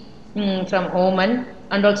IT from Oman.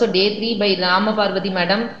 And also day 3 by Rama Parvati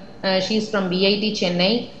madam, she is from BIT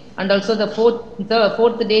Chennai. And also the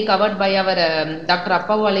fourth day covered by our Dr.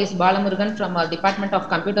 Appavalis Balamurugan from our Department of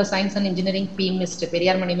Computer Science and Engineering, PMIST,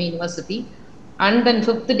 Periyar Maniamai University. And then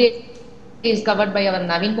 5th day is covered by our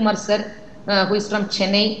Naveen Kumar sir, who is from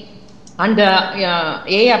Chennai. And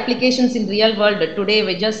AI applications in real world, today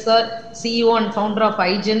Vijay sir, CEO and founder of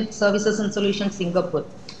iGen Services and Solutions, Singapore.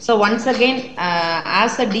 So once again,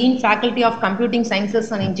 as a Dean Faculty of Computing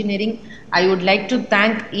Sciences and Engineering, I would like to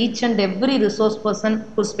thank each and every resource person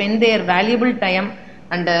who spend their valuable time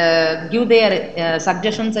and give their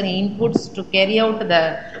suggestions and inputs to carry out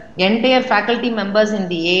the entire faculty members in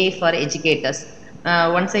the AI for educators.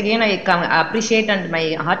 Once again, I appreciate and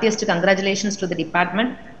my heartiest congratulations to the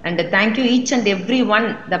department, and thank you each and every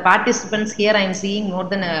one, the participants here. I am seeing more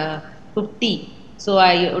than 50. So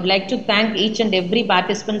I would like to thank each and every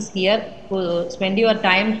participants here who spend your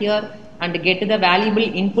time here and get the valuable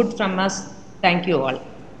input from us. Thank you all.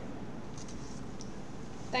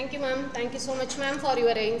 Thank you, ma'am. Thank you so much, ma'am, for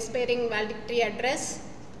your inspiring valedictory address.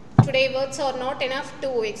 Today, words are not enough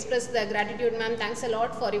to express the gratitude, ma'am. Thanks a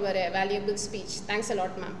lot for your valuable speech. Thanks a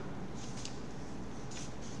lot, ma'am.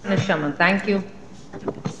 Thank you.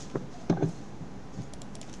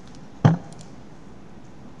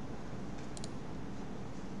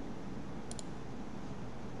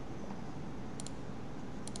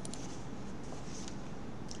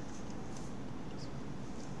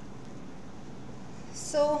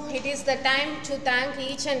 So it is the time to thank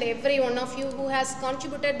each and every one of you who has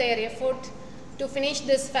contributed their effort to finish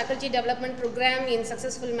this faculty development program in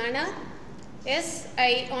successful manner. Yes,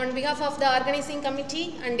 on behalf of the organizing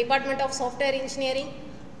committee and Department of Software Engineering,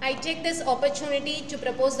 I take this opportunity to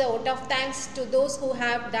propose the vote of thanks to those who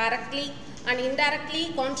have directly and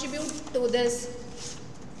indirectly contributed to this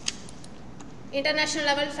international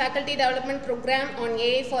level faculty development program on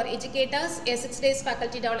AI for educators, a 6 days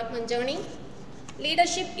faculty development journey.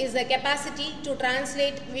 Leadership is the capacity to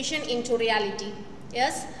translate vision into reality.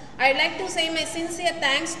 Yes, I would like to say my sincere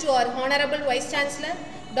thanks to our Honorable Vice Chancellor,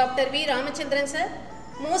 Dr. V. Ramachandran sir,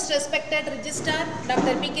 most respected Registrar,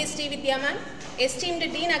 Dr. P.K. Srividya ma'am, esteemed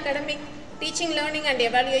Dean Academic, Teaching, Learning and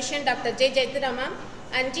Evaluation, Dr. J. Jaitira ma'am,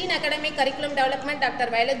 and Dean Academic Curriculum Development,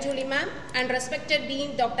 Dr. Violet Julie ma'am, and respected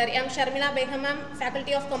Dean, Dr. M. Sharmila Begum ma'am,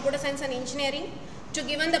 Faculty of Computer Science and Engineering, to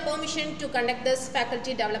given the permission to conduct this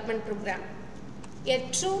faculty development program. A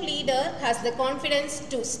true leader has the confidence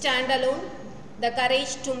to stand alone, the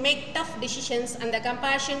courage to make tough decisions, and the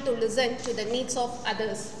compassion to listen to the needs of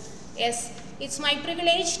others. Yes, it's my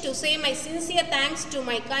privilege to say my sincere thanks to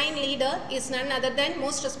my kind leader is none other than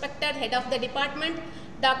most respected head of the department,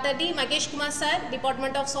 Dr. D. Magesh Kumar sir,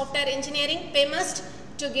 Department of Software Engineering, PMIST,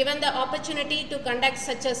 to given the opportunity to conduct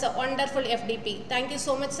such as a wonderful FDP. Thank you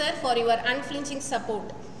so much, sir, for your unflinching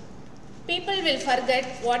support. People will forget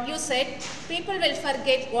what you said, people will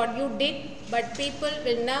forget what you did, but people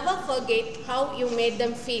will never forget how you made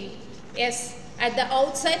them feel. Yes, at the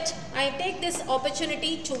outset, I take this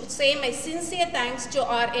opportunity to say my sincere thanks to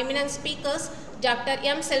our eminent speakers, Dr.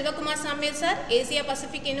 M. Selvakumar Samuel sir, Asia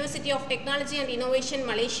Pacific University of Technology and Innovation,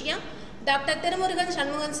 Malaysia, Dr. Thirumurugan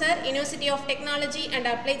Shanmugam sir, University of Technology and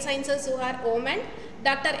Applied Sciences, Suhar, Oman,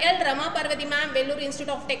 Dr. L. Rama Parvati ma'am, Vellore Institute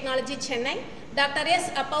of Technology, Chennai, Dr. S.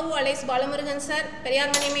 Appavalis Balamurugan sir, Periyar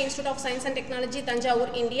Maniamai Institute of Science and Technology,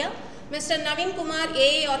 Tanjavur, India, Mr. Naveen Kumar,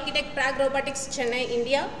 AA Architect, Prague Robotics, Chennai,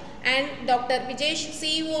 India, and Dr. Vijesh,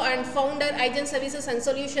 CEO and founder, iGen Services and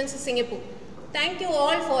Solutions, Singapore. Thank you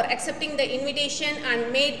all for accepting the invitation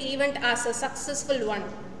and made event as a successful one.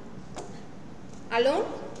 Alone,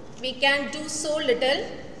 we can do so little,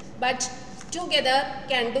 but together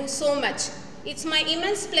can do so much. It's my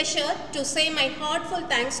immense pleasure to say my heartfelt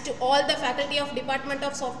thanks to all the faculty of Department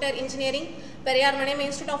of Software Engineering, Periyar Maniamai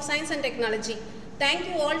Institute of Science and Technology. Thank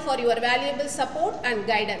you all for your valuable support and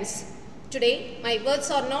guidance. Today, my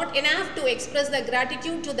words are not enough to express the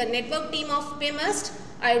gratitude to the network team of PIMEST.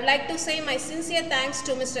 I would like to say my sincere thanks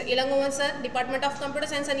to Mr. Ilangovan sir, Department of Computer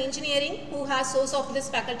Science and Engineering, who has source of this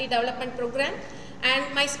faculty development program.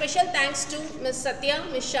 And my special thanks to Ms. Satya,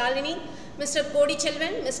 Ms. Shalini, Mr. Kodi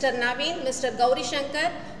Chelvan, Mr. Naveen, Mr. Gauri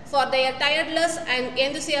Shankar for their tireless and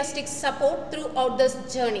enthusiastic support throughout this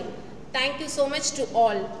journey. Thank you so much to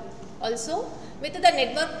all. Also, with the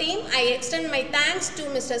network team, I extend my thanks to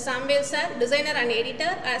Mr. Sambel sir, designer and editor,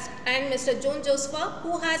 and Mr. John Josepha,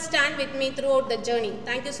 who has stand with me throughout the journey.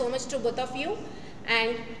 Thank you so much to both of you.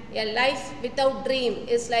 And a life without dream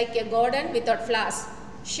is like a garden without flowers.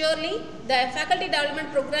 Surely, the faculty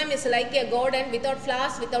development program is like a garden without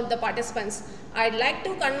flowers, without the participants. I'd like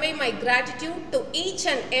to convey my gratitude to each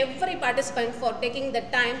and every participant for taking the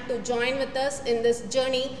time to join with us in this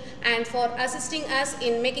journey and for assisting us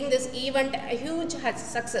in making this event a huge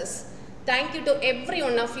success. Thank you to every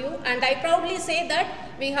one of you, and I proudly say that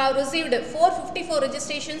we have received 454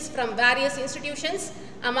 registrations from various institutions.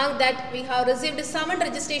 Among that, we have received 7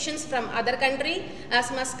 registrations from other countries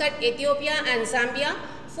as Muscat, Ethiopia and Zambia,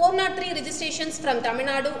 403 registrations from Tamil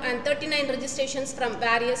Nadu and 39 registrations from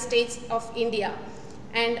various states of India.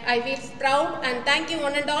 And I feel proud and thank you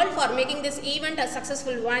one and all for making this event a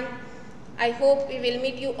successful one. I hope we will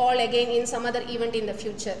meet you all again in some other event in the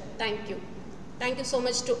future. Thank you. Thank you so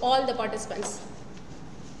much to all the participants.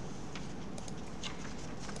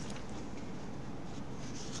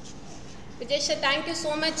 Vijay sir, thank you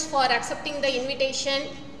so much for accepting the invitation.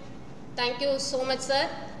 Thank you so much, sir.